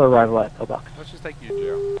 show arrival at pillbox. Let's just take you to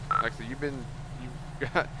jail. Like I said,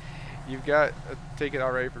 you've got a ticket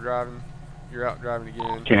already for driving. You're out driving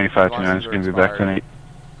again. 108529 is going to be back tonight.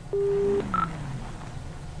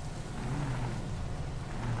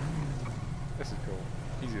 This is cool.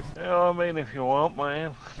 Easiest. Yeah, I mean, if you want,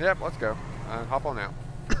 man. Yep, let's go. Hop on out.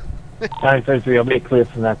 933, I'll be clear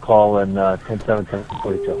from that call in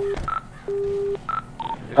 107742.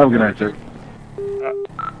 Have a good night, sir.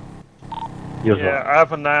 Yeah, I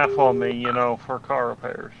have a knife on me, for car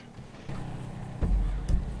repairs.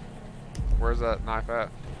 Where's that knife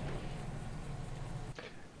at?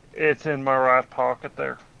 It's in my right pocket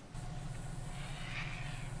there.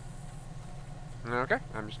 Okay,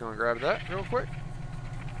 I'm just going to grab that real quick.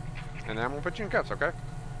 And then I'm going to put you in cuffs, okay?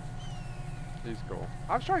 He's cool.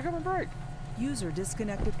 I was trying to come and break. User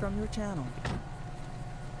disconnected from your channel.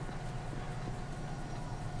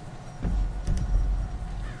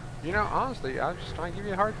 Honestly, I was just trying to give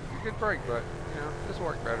you a good break, but, this will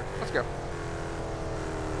work better. Let's go.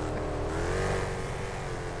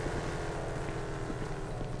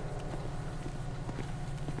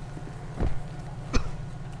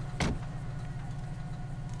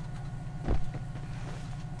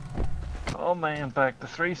 Oh man, back to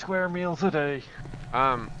 3 square meals a day.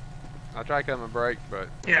 I'll try to come and break, but...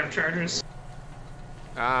 Yeah, chargers.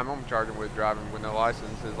 I'm going to charge him with driving with no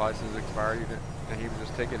license. His license expired, and he was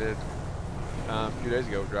just ticketed a few days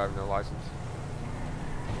ago with driving no license.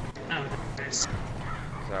 Oh, nice.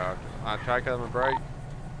 So I tried to come and break.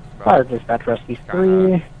 Fire dispatch rescue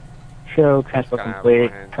 3, show transport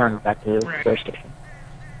complete, turn back to the station.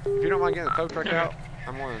 If you don't mind getting the tow truck out,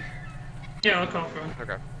 I'm willing. Yeah, I'll call for him.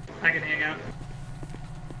 Okay. I can hang out.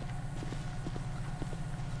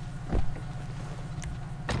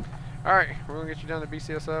 Alright, we're going to get you down to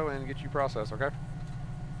BCSO and get you processed, okay?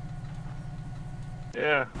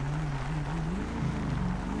 Yeah.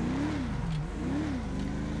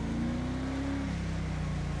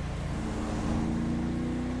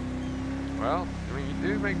 Well, I mean, you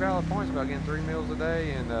do make valid points about getting 3 meals a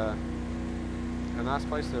day and a nice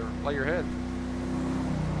place to lay your head.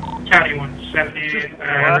 County 170,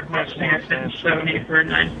 requesting a 70 for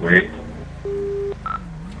 948.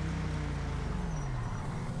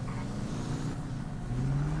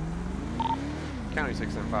 County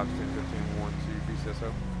 675 1015 1 to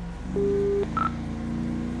BCSO.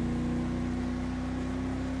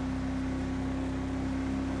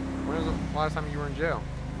 When was the last time you were in jail?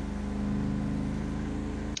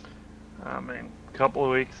 I mean, a couple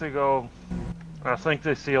of weeks ago. I think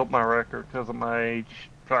they sealed my record because of my age.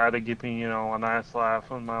 Try to give me, you know, a nice life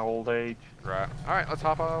in my old age. Right. Alright, let's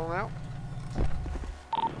hop on out.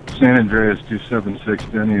 San Andreas 276,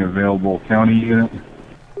 any available county unit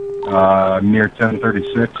near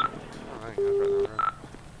 1036.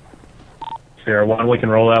 Sierra 1, we can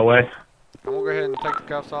roll that way. I'm gonna go ahead and take the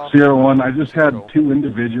cuffs off. Sierra 1, I just had two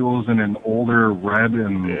individuals in an older red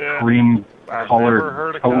and cream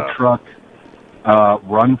colored tow truck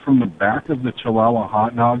run from the back of the Chihuahua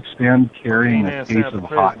hot dog stand carrying a case of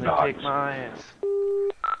hot dogs.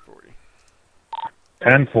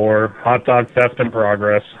 10-4, hot dog theft in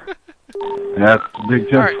progress. That's big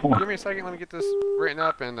 10-4. Alright, give me a second, let me get this written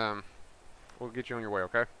up and we'll get you on your way,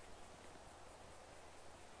 okay?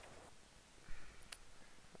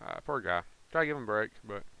 Poor guy. Try to give him a break,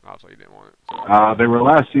 but obviously he didn't want it. So. They were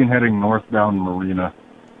last seen heading northbound Marina.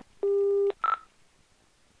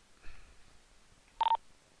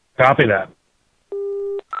 Copy that.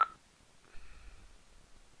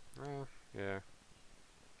 Yeah.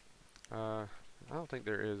 I don't think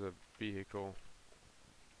there is a vehicle.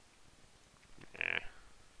 Nah.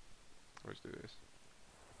 Let's do this.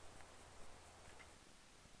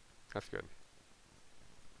 That's good.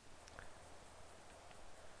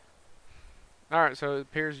 Alright, so it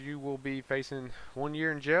appears you will be facing 1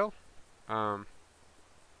 year in jail. You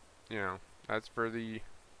know, that's for the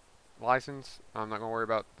license. I'm not going to worry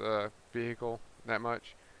about the vehicle that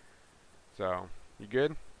much. So, you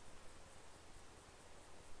good?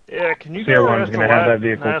 Yeah, can you Sierra go 1's going to have that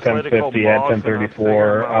vehicle 1050 at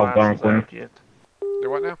 1034 Algonquin. Do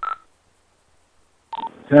what now?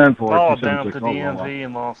 10-4. Call down to DMV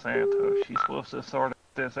in Los Santos. She's supposed to sort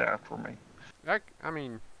this out for me. I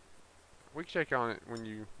mean, we can check on it when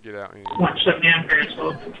you get out. Watch that damn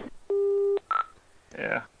cancel.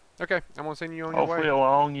 Yeah. Okay, I'm going to send you on your way. Hopefully a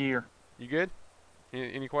long year. You good?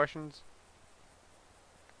 Any questions?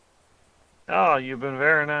 Oh, you've been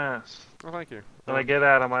very nice. Well, thank you. When I get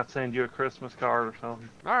out, I might send you a Christmas card or something.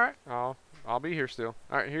 Alright, I'll be here still.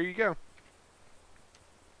 Alright, here you go.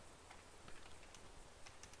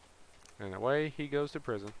 And away he goes to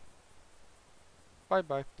prison.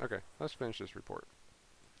 Bye-bye. Okay, let's finish this report.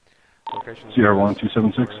 Location Sierra 1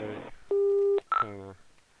 276.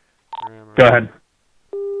 Go ahead.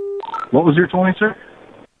 What was your 20, sir?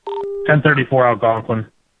 1034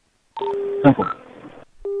 Algonquin. Simple.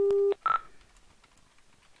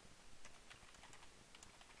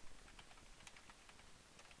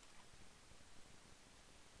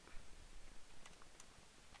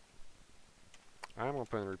 I'm going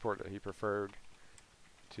to put in the report that he preferred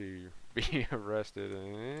to be arrested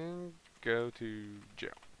and go to jail.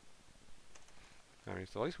 I mean,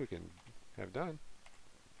 it's the least we can have done.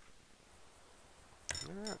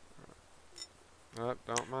 Alright.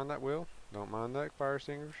 Don't mind that wheel. Don't mind that fire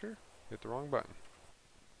extinguisher. Hit the wrong button.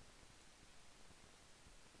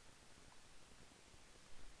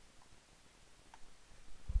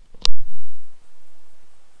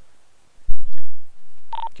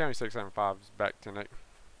 County 675 is back tonight.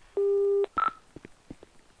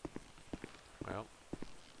 Well,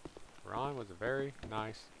 Ron was a very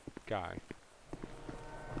nice guy.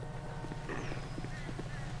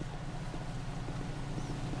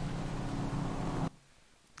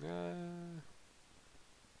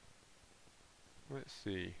 Let's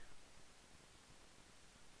see.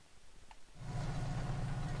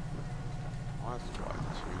 Let's go to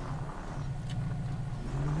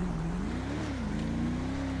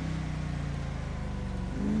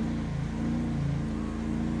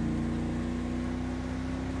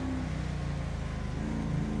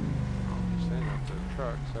stand up to the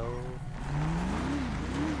truck, so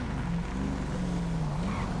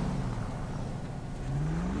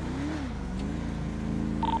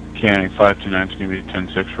County 529 is going to be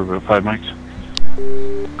 10-6 for about 5 mics.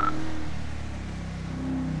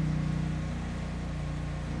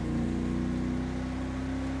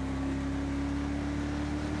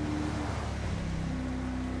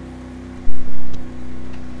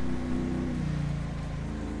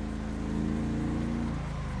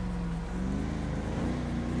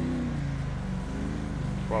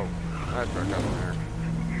 whoa, that truck got in there.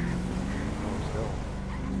 Oh, still.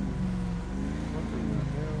 What the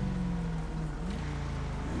hell?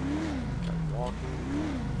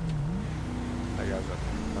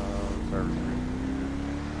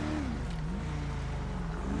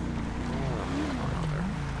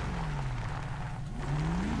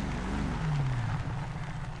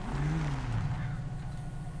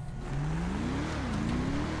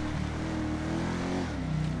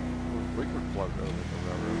 the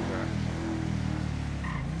railroad tracks.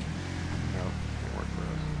 No, can't work for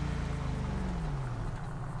us.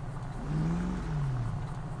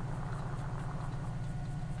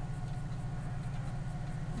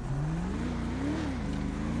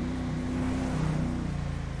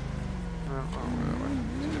 No, I don't know that way.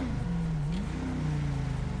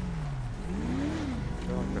 I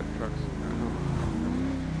feel like that truck's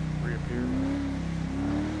reappeared.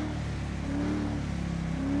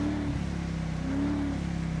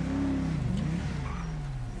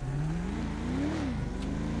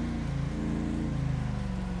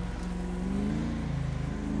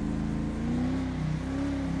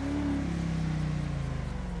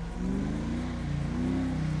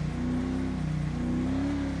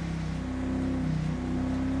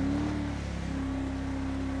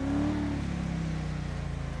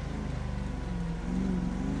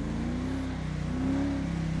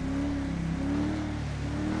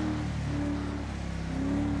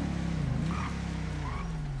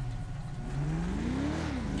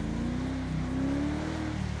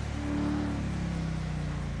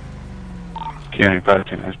 County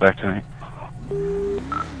 510 is back tonight.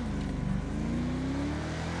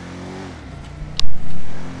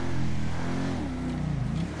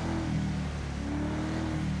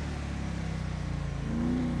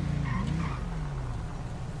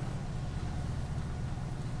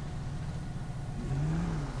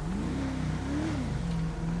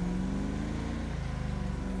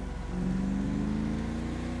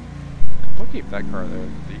 We'll keep that car there as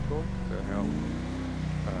a decoy to help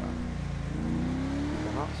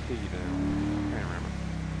will not speed down. Can't remember.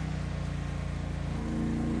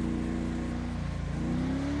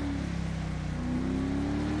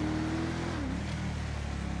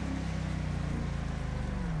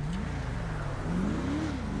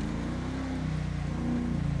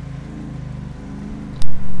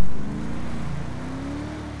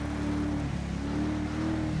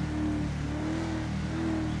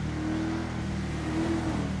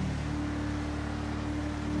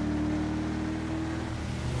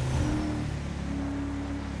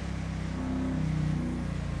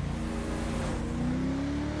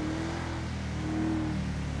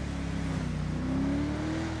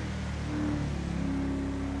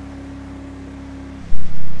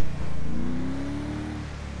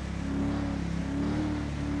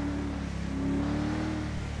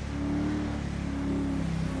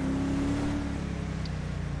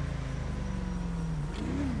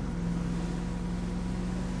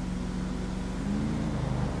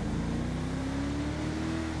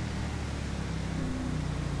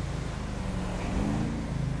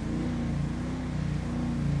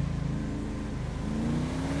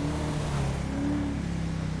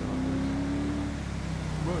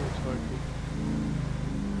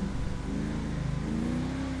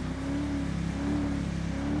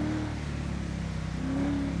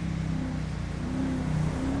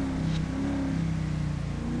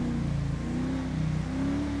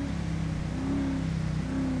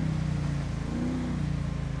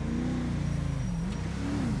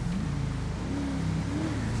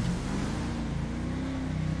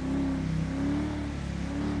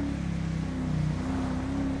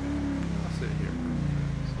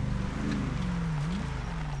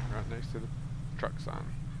 To the truck sign.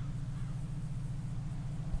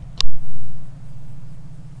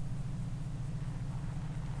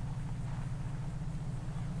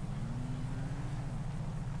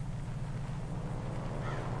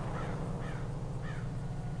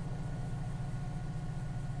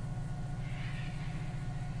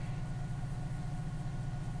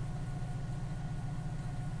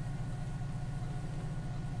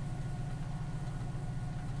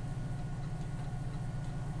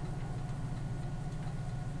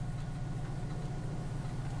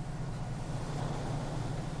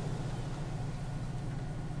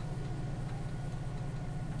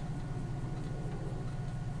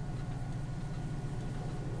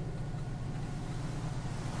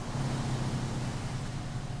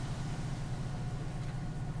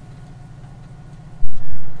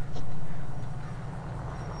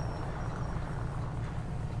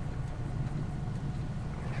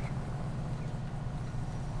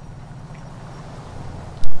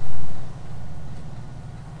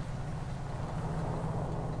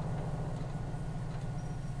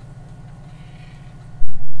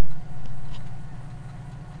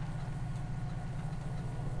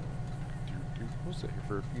 We'll sit here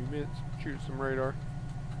for a few minutes, shoot some radar.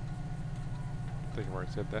 I think I've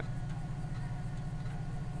already said that.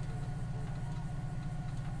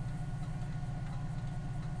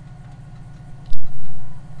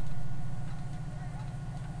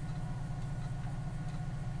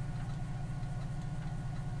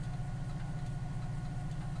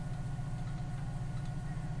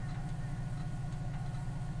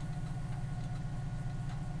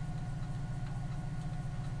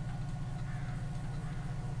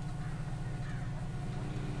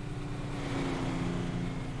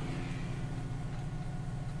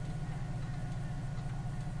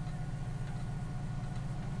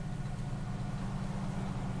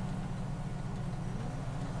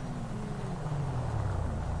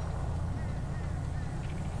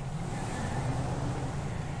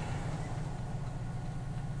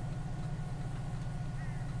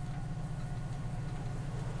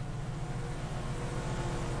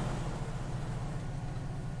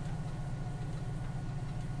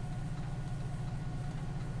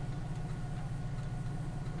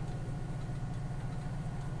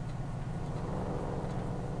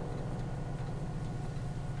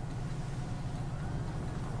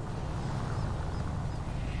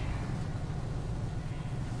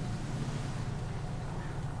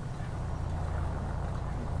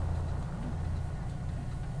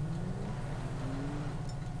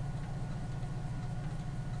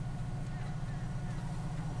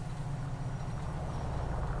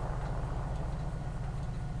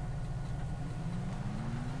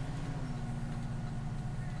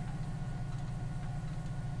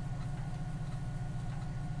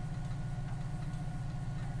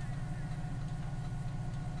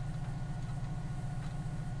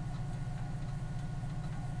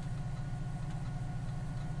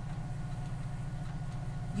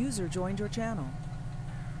 User joined your channel.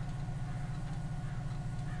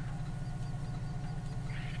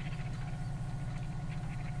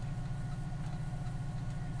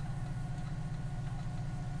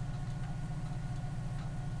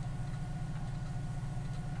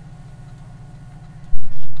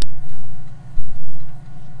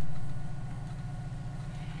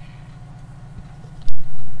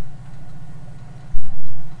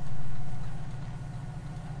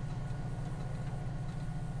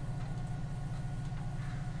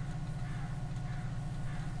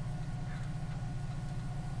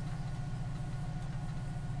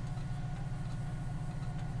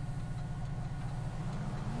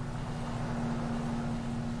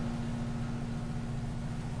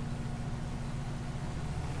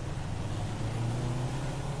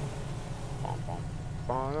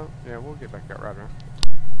 Yeah, we'll get back out right around.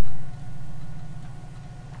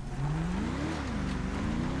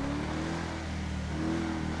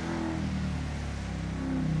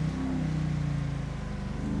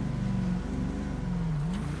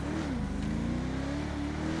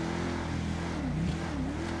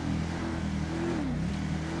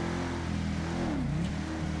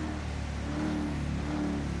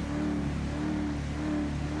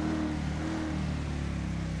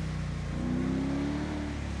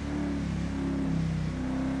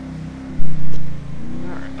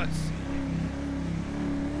 Let's see.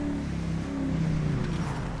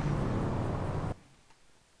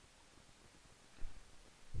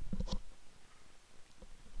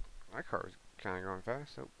 My car was kind of going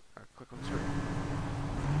fast, so I click on the screen.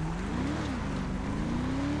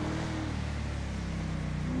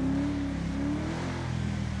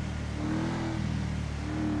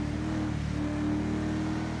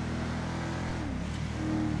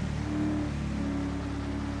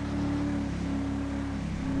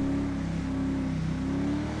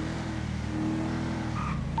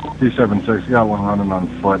 $276, got one running on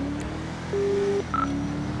foot.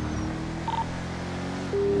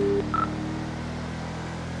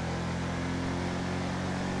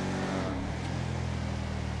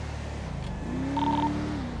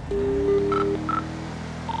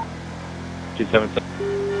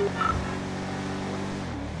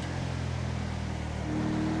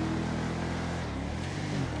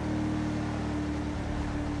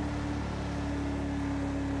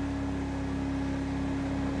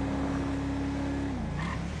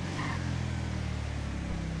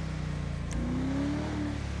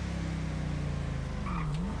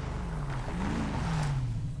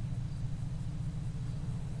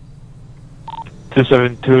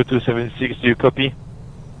 Two 276, do you copy?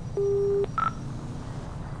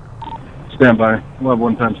 Stand by. We'll have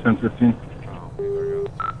 1 times 1015.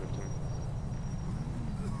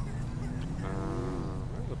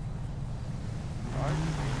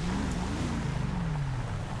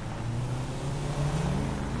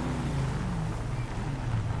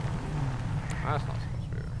 That's not supposed to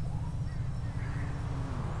be there.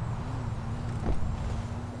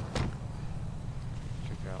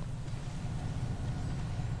 Check out.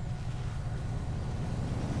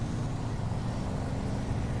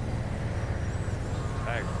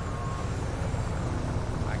 Tag.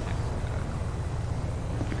 I can't see that.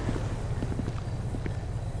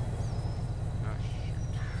 Oh shoot.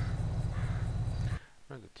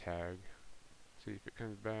 Run the tag. See if it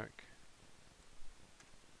comes back.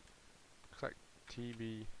 Looks like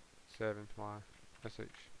TB7Y SH.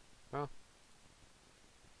 Oh.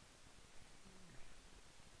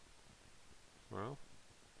 Well,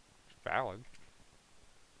 it's valid.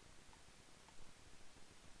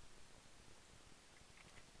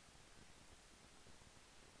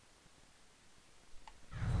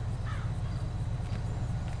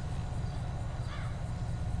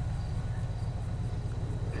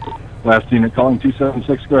 Last unit calling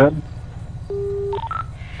 276, go ahead.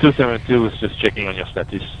 272 is just checking on your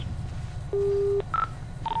status.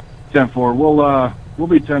 10-4, we'll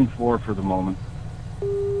be 10-4 for the moment.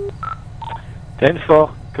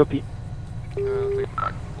 10-4, copy. I'll take it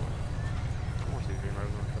back. I want to see if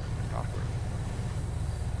anybody's going to come and talk with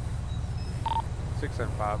it.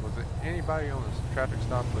 675, was it anybody on this traffic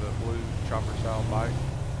stop with a blue chopper style bike?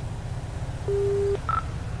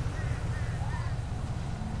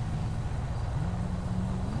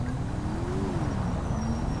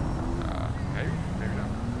 Maybe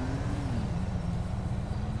not.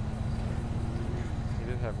 He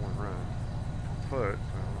did have one run. But, I don't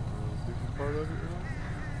know if this is part of it or not.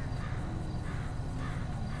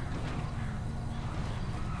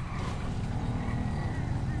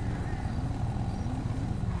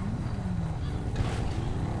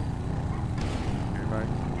 Anybody?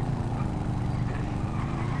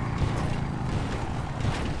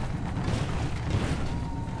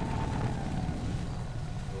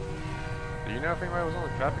 know if anybody was on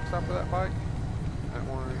the traffic stop for that bike? That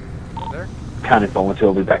one there? Kind of going to.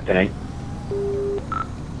 I'll be back today.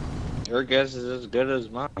 Your guess is as good as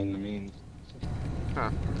mine. I mean, Huh?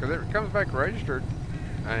 Because it comes back registered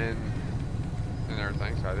and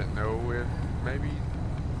everything, so I didn't know if maybe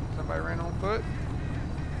somebody ran on foot.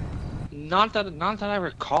 not that I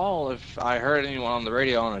recall if I heard anyone on the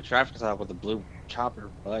radio on a traffic stop with a blue chopper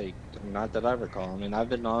bike. Not that I recall. I mean, I've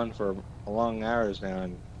been on for long hours now,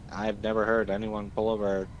 and I've never heard anyone pull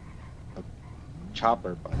over a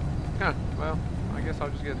chopper bike. Huh? Well, I guess I'll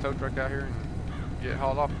just get a tow truck out here and get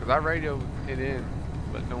hauled off because I radioed it in,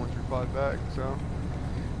 but no one's replied back, so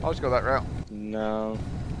I'll just go that route. No.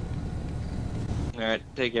 Alright,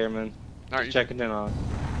 take care, man. Alright, Just checking in on.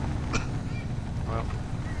 Well,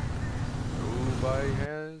 nobody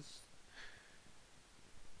has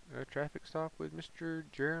a traffic stop with Mr.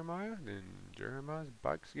 Jeremiah, then Jeremiah's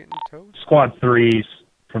bike's getting towed. Squad 3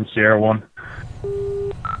 from Sierra 1.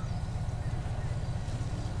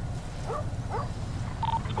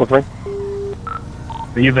 Squad 3.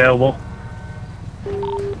 Are you available?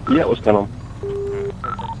 Yeah, what's going on?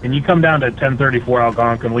 Can you come down to 1034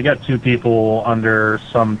 Algonquin? We got 2 people under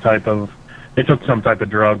some type of... They took some type of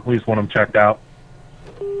drug. We just want them checked out.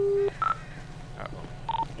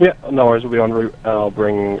 Yeah, no worries. We'll be en route. I'll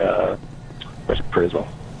bring Rescue Crew as well.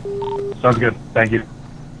 Sounds good. Thank you.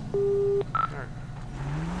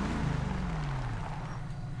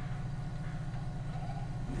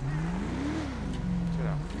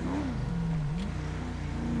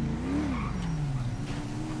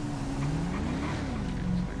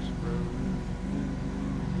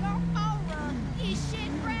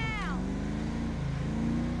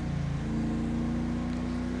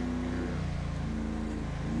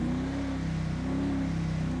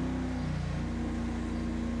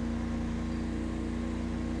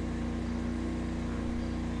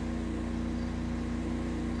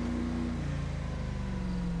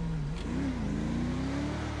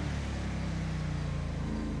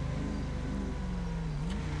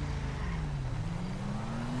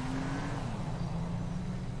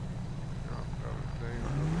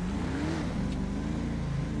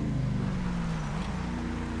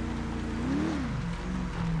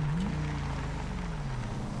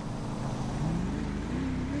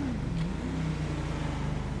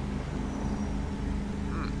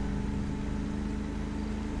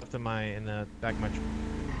 In the back of my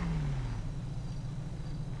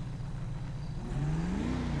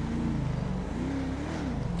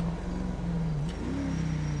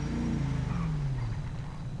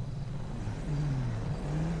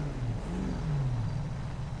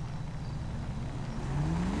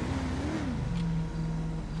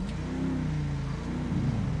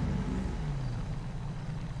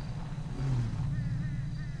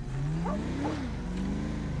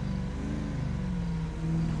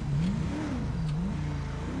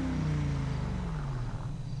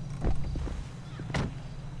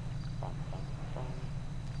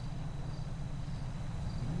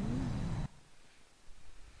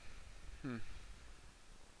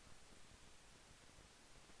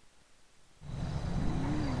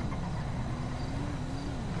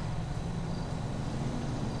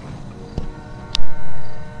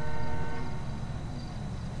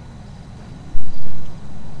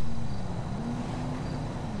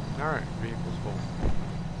Alright, vehicle's full.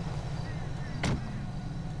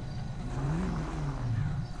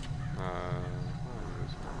 What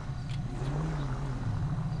is this one?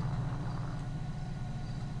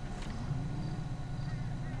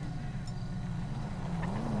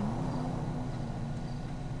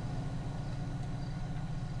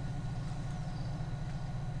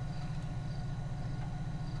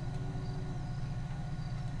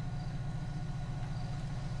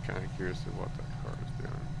 Kind of curious of what that car is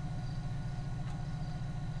doing.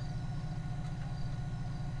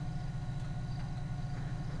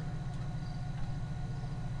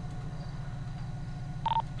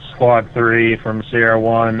 Squad 3 from Sierra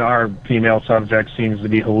 1. Our female subject seems to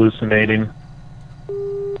be hallucinating.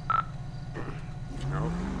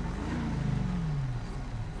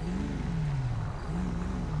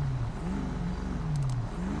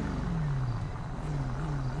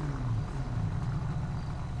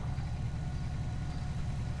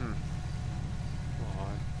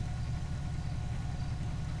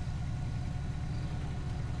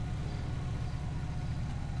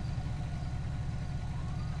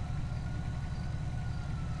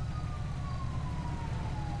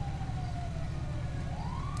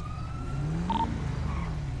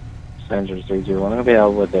 Passengers 301. I'm going to be out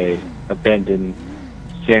with a abandoned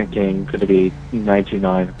Sand King. Could be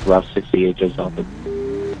 929 Route 68 just off it.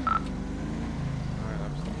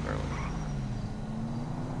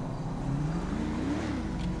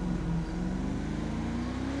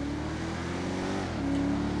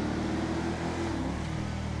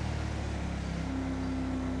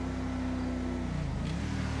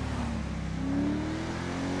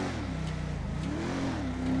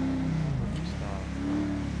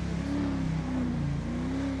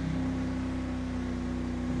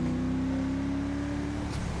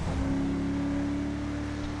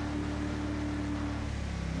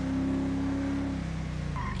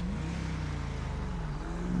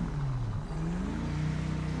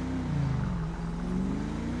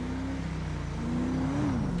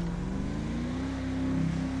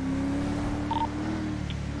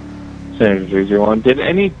 Senator 301. Did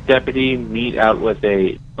any deputy meet out with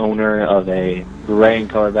a owner of a gray and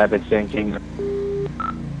colored Rapid Sand King?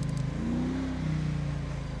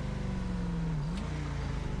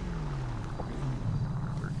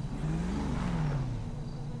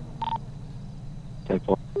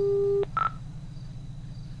 Ten-4.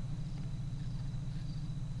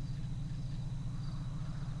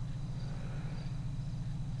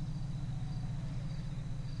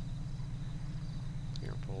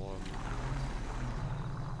 Here, pull up.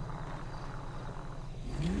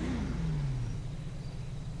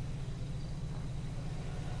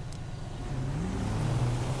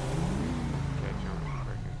 Catch him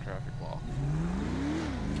breaking traffic law.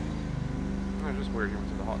 I just weird he went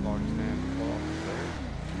to the hot dog stand and pulled off there.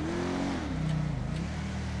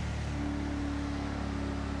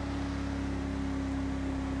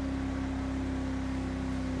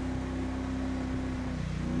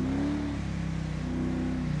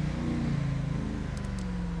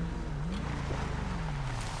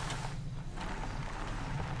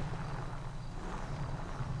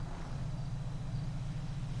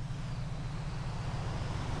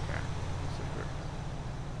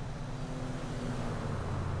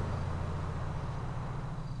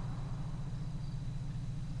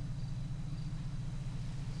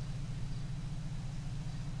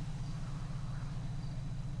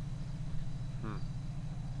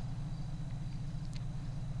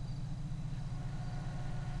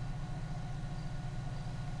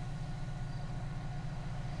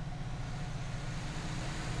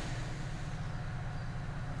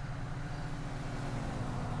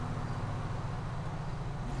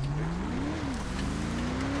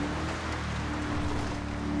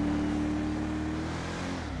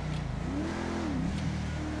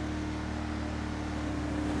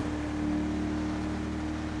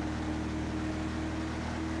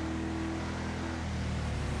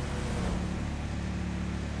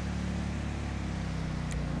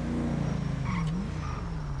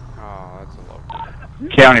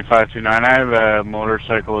 County 529, I have a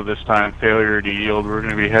motorcycle at this time, failure to yield. We're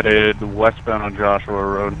going to be headed westbound on Joshua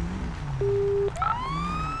Road.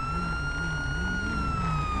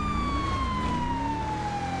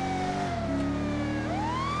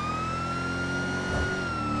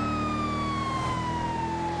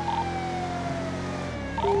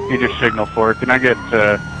 You just signal for it. Can I get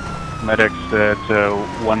medics at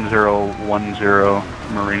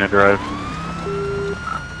 1010 Marina Drive?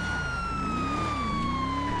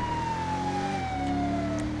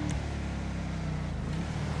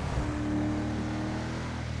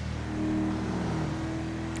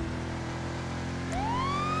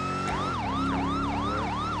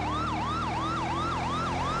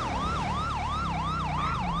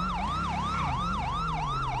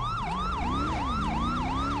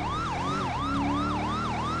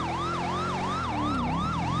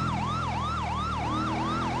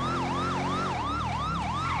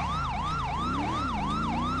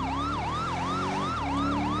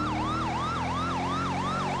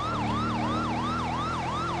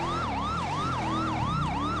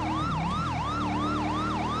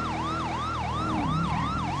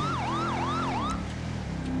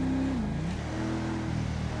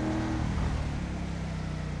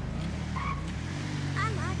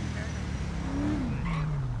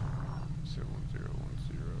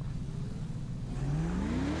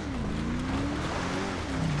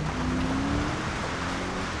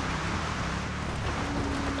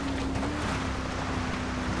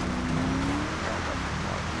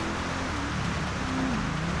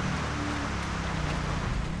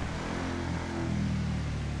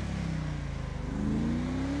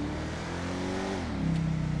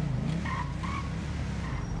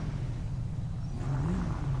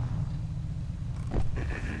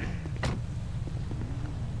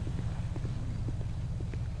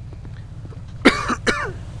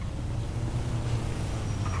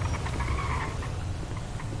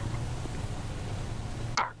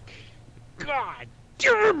 God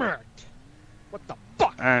damn it! What the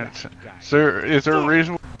fuck? Alright, so is there a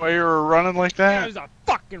reason why you were running like that? There's a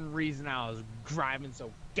fucking reason I was driving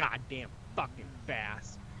so goddamn fucking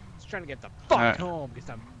fast. I was trying to get the fuck home because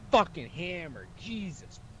I'm fucking hammered.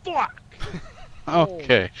 Jesus fuck!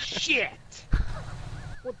 Okay. Holy shit!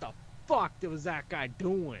 What the fuck was that guy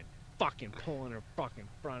doing? Fucking pulling her fucking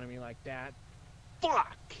front of me like that?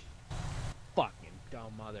 Fuck! Fucking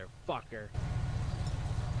dumb motherfucker.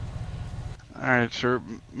 Alright, sir.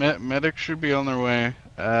 Medics should be on their way.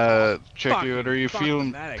 Check you out. Are you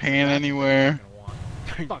feeling pain anywhere?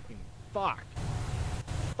 Fucking fuck.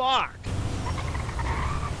 Fuck.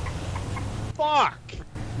 Fuck.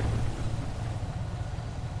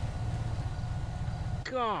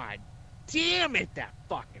 God damn it, that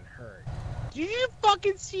fucking hurt. Did you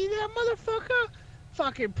fucking see that motherfucker?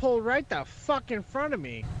 Fucking pulled right the fuck in front of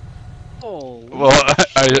me. Oh. Well,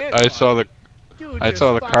 shit, I saw the Dude, I just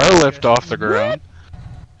saw the car fucking lift just off the ground.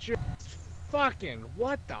 Just fucking,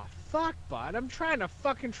 what the fuck, bud? I'm trying to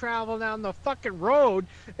fucking travel down the fucking road.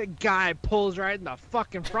 A guy pulls right in the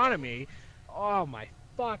fucking front of me. Oh my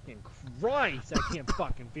fucking Christ, I can't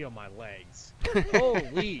fucking feel my legs.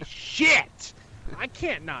 Holy shit! I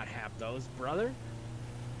can't not have those, brother.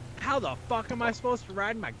 How the fuck am I supposed to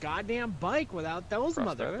ride my goddamn bike without those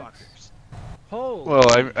motherfuckers? Holy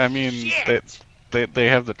Well, I mean, shit! they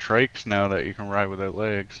have the trikes now that you can ride without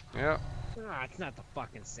legs. Yeah. Ah, it's not the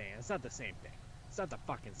fucking same. It's not the same thing. It's not the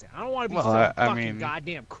fucking same. I don't want to be Well, some I fucking mean-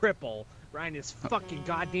 goddamn cripple riding this fucking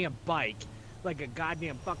goddamn bike like a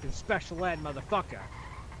goddamn fucking special ed motherfucker.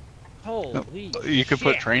 Holy You could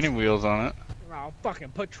put shit. training wheels on it. I'll fucking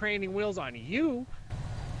put training wheels on you.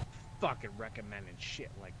 Fucking recommending shit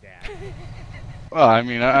like that. Well, I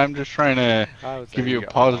mean, I'm just trying to I would say give you a got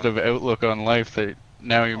positive outlook on life that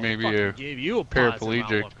now you may be a Give you a positive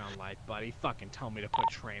paraplegic. outlook on life, buddy. Fucking tell me to put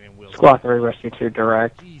training wheels Squawk on. 3 Rescue 2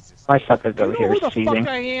 direct. Jesus. My sucker's Do over you know here who the seizing. fuck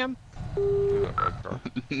I am?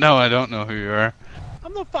 No, I don't know who you are.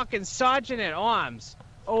 I'm the fucking sergeant at arms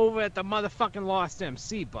over at the motherfucking Lost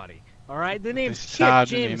MC, buddy. Alright? The name's Kid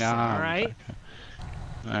Sergeant in Jameson, arms. alright?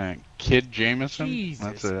 Alright, Kid Jameson. Jesus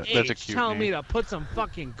That's a H, cute telling name. me to put some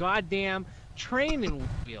fucking goddamn training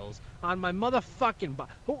wheels on my motherfucking bike.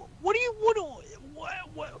 What do you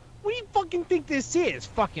fucking think this is?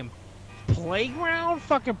 Fucking playground?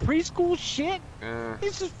 Fucking preschool shit?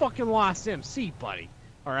 This is fucking Lost MC, buddy.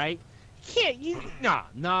 Alright?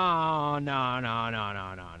 No.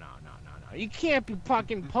 You can't be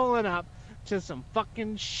fucking pulling up to some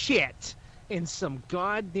fucking shit in some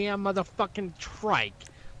goddamn motherfucking trike.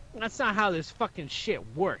 That's not how this fucking shit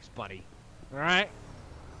works, buddy. Alright?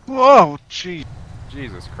 Whoa, gee.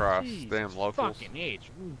 Jesus Christ, Jesus damn locals. fucking H.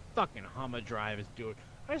 Fucking Hummer drivers, dude.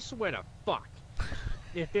 I swear to fuck.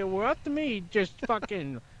 If it were up to me, just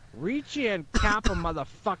fucking reach in and cap a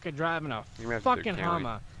motherfucker driving a You have to do fucking county.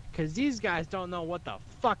 Hummer. Cause these guys don't know what the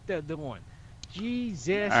fuck they're doing.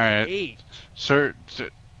 Jesus Alright. H. Sir, do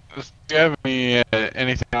you have any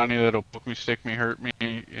anything on you that'll poke me, stick me, hurt me?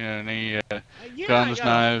 Any Yeah, guns, I got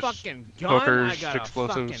knives, a fucking gun, hookers, I got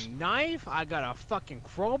explosives? a fucking knife, I got a fucking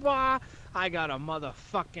crowbar, I got a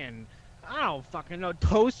motherfucking, I don't fucking know,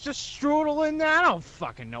 toaster strudel in there. I don't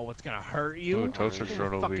fucking know what's gonna hurt you. Ooh, toaster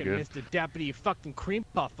strudel would be fucking good. Mr. Deputy fucking cream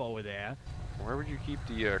puff over there. Where would you keep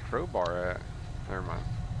the crowbar at? Never mind.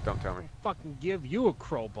 Don't tell me. Fucking give you a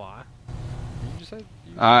crowbar. You just said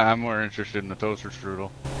I'm more interested in the toaster strudel.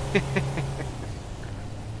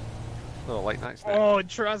 little late night snack. Oh,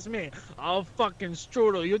 trust me, I'll fucking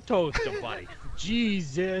strudel your toaster, buddy.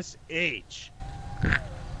 Jesus H.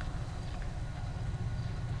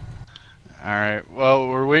 Alright, well,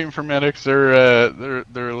 we're waiting for medics. They're a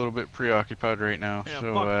little bit preoccupied right now. Yeah,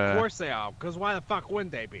 So fuck, of course they are. Cause why the fuck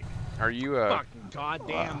wouldn't they be? Are you Fucking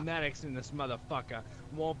goddamn medics in this motherfucker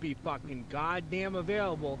won't be fucking goddamn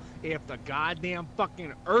available if the goddamn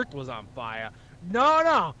fucking earth was on fire.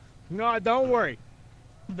 No, don't worry.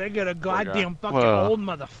 They got a goddamn fucking Well- old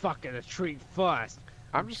motherfucker to treat first.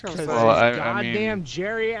 I'm just gonna Cause say. these Well, I goddamn mean-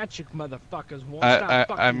 geriatric motherfuckers won't stop I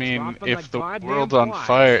fucking mean, dropping if like the goddamn world's on flies.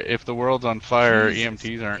 fire, if the world's on fire, Jesus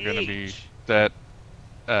EMTs aren't going to be H. that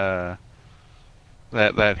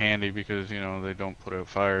that handy because they don't put out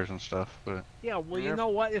fires and stuff. But Yeah, well, you know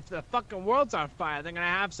what? If the fucking world's on fire, they're gonna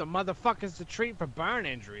have some motherfuckers to treat for burn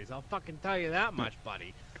injuries. I'll fucking tell you that much,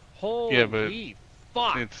 buddy. Holy yeah, but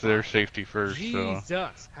fuck. it's their safety first. Jesus. So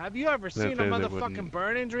Have you ever seen a they motherfucking wouldn't.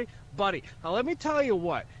 burn injury? Buddy, now let me tell you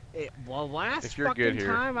what. Last If you're fucking good here,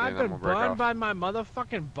 time I've then I'm been gonna break burned off. by my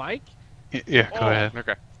motherfucking bike. yeah, go Oh. ahead.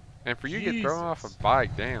 Okay. And for you to get thrown off a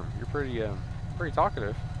bike, damn, you're pretty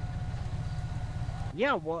talkative.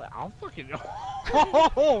 Yeah, well, I'll fucking.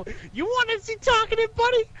 Oh, you want to see talkative,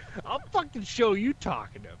 buddy? I'll fucking show you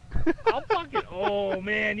talkative. I'll fucking. Oh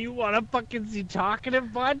man, you want to fucking see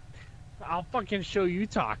talkative, bud? I'll fucking show you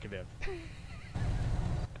talkative.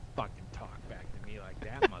 Fucking talk back to me like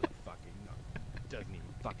that, motherfucker. Doesn't even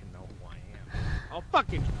fucking know who I am. I'll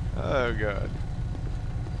fucking. Oh god.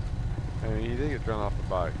 I mean, you did get thrown off the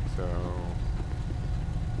bike, so.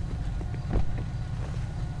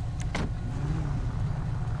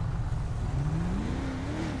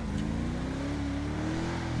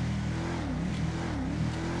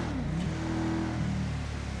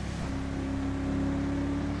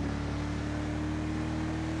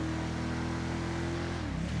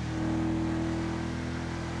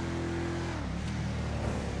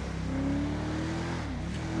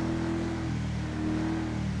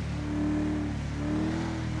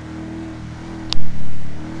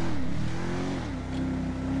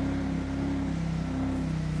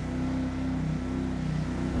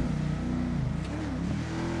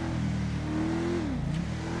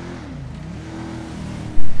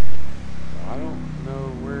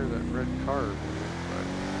 cars in it, but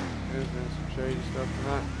there's been some shady stuff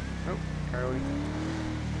tonight. Oh, Coyote.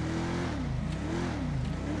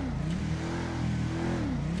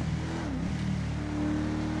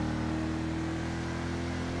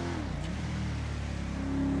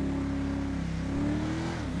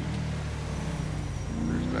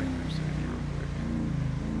 Where's Vector City real quick?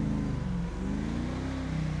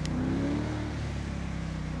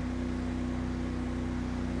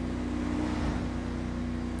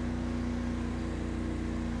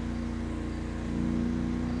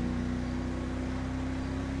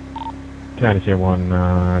 County Tier 1,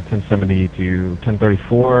 1070 to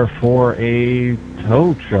 1034 for a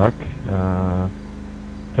tow truck.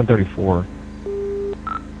 1034.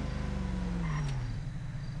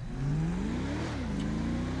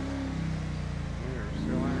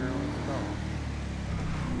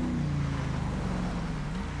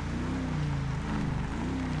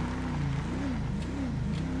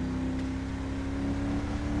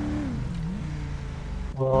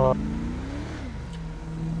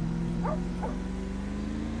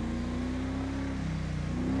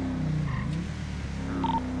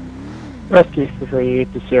 Rescue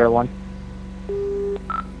 338 to Sierra 1.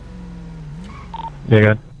 Yeah,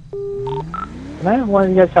 good. Can I have one of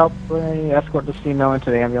you guys help escort this female into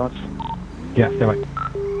the ambulance? Yeah, stay away.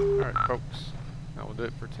 Alright, folks. That will do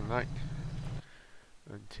it for tonight.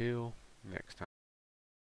 Until next time.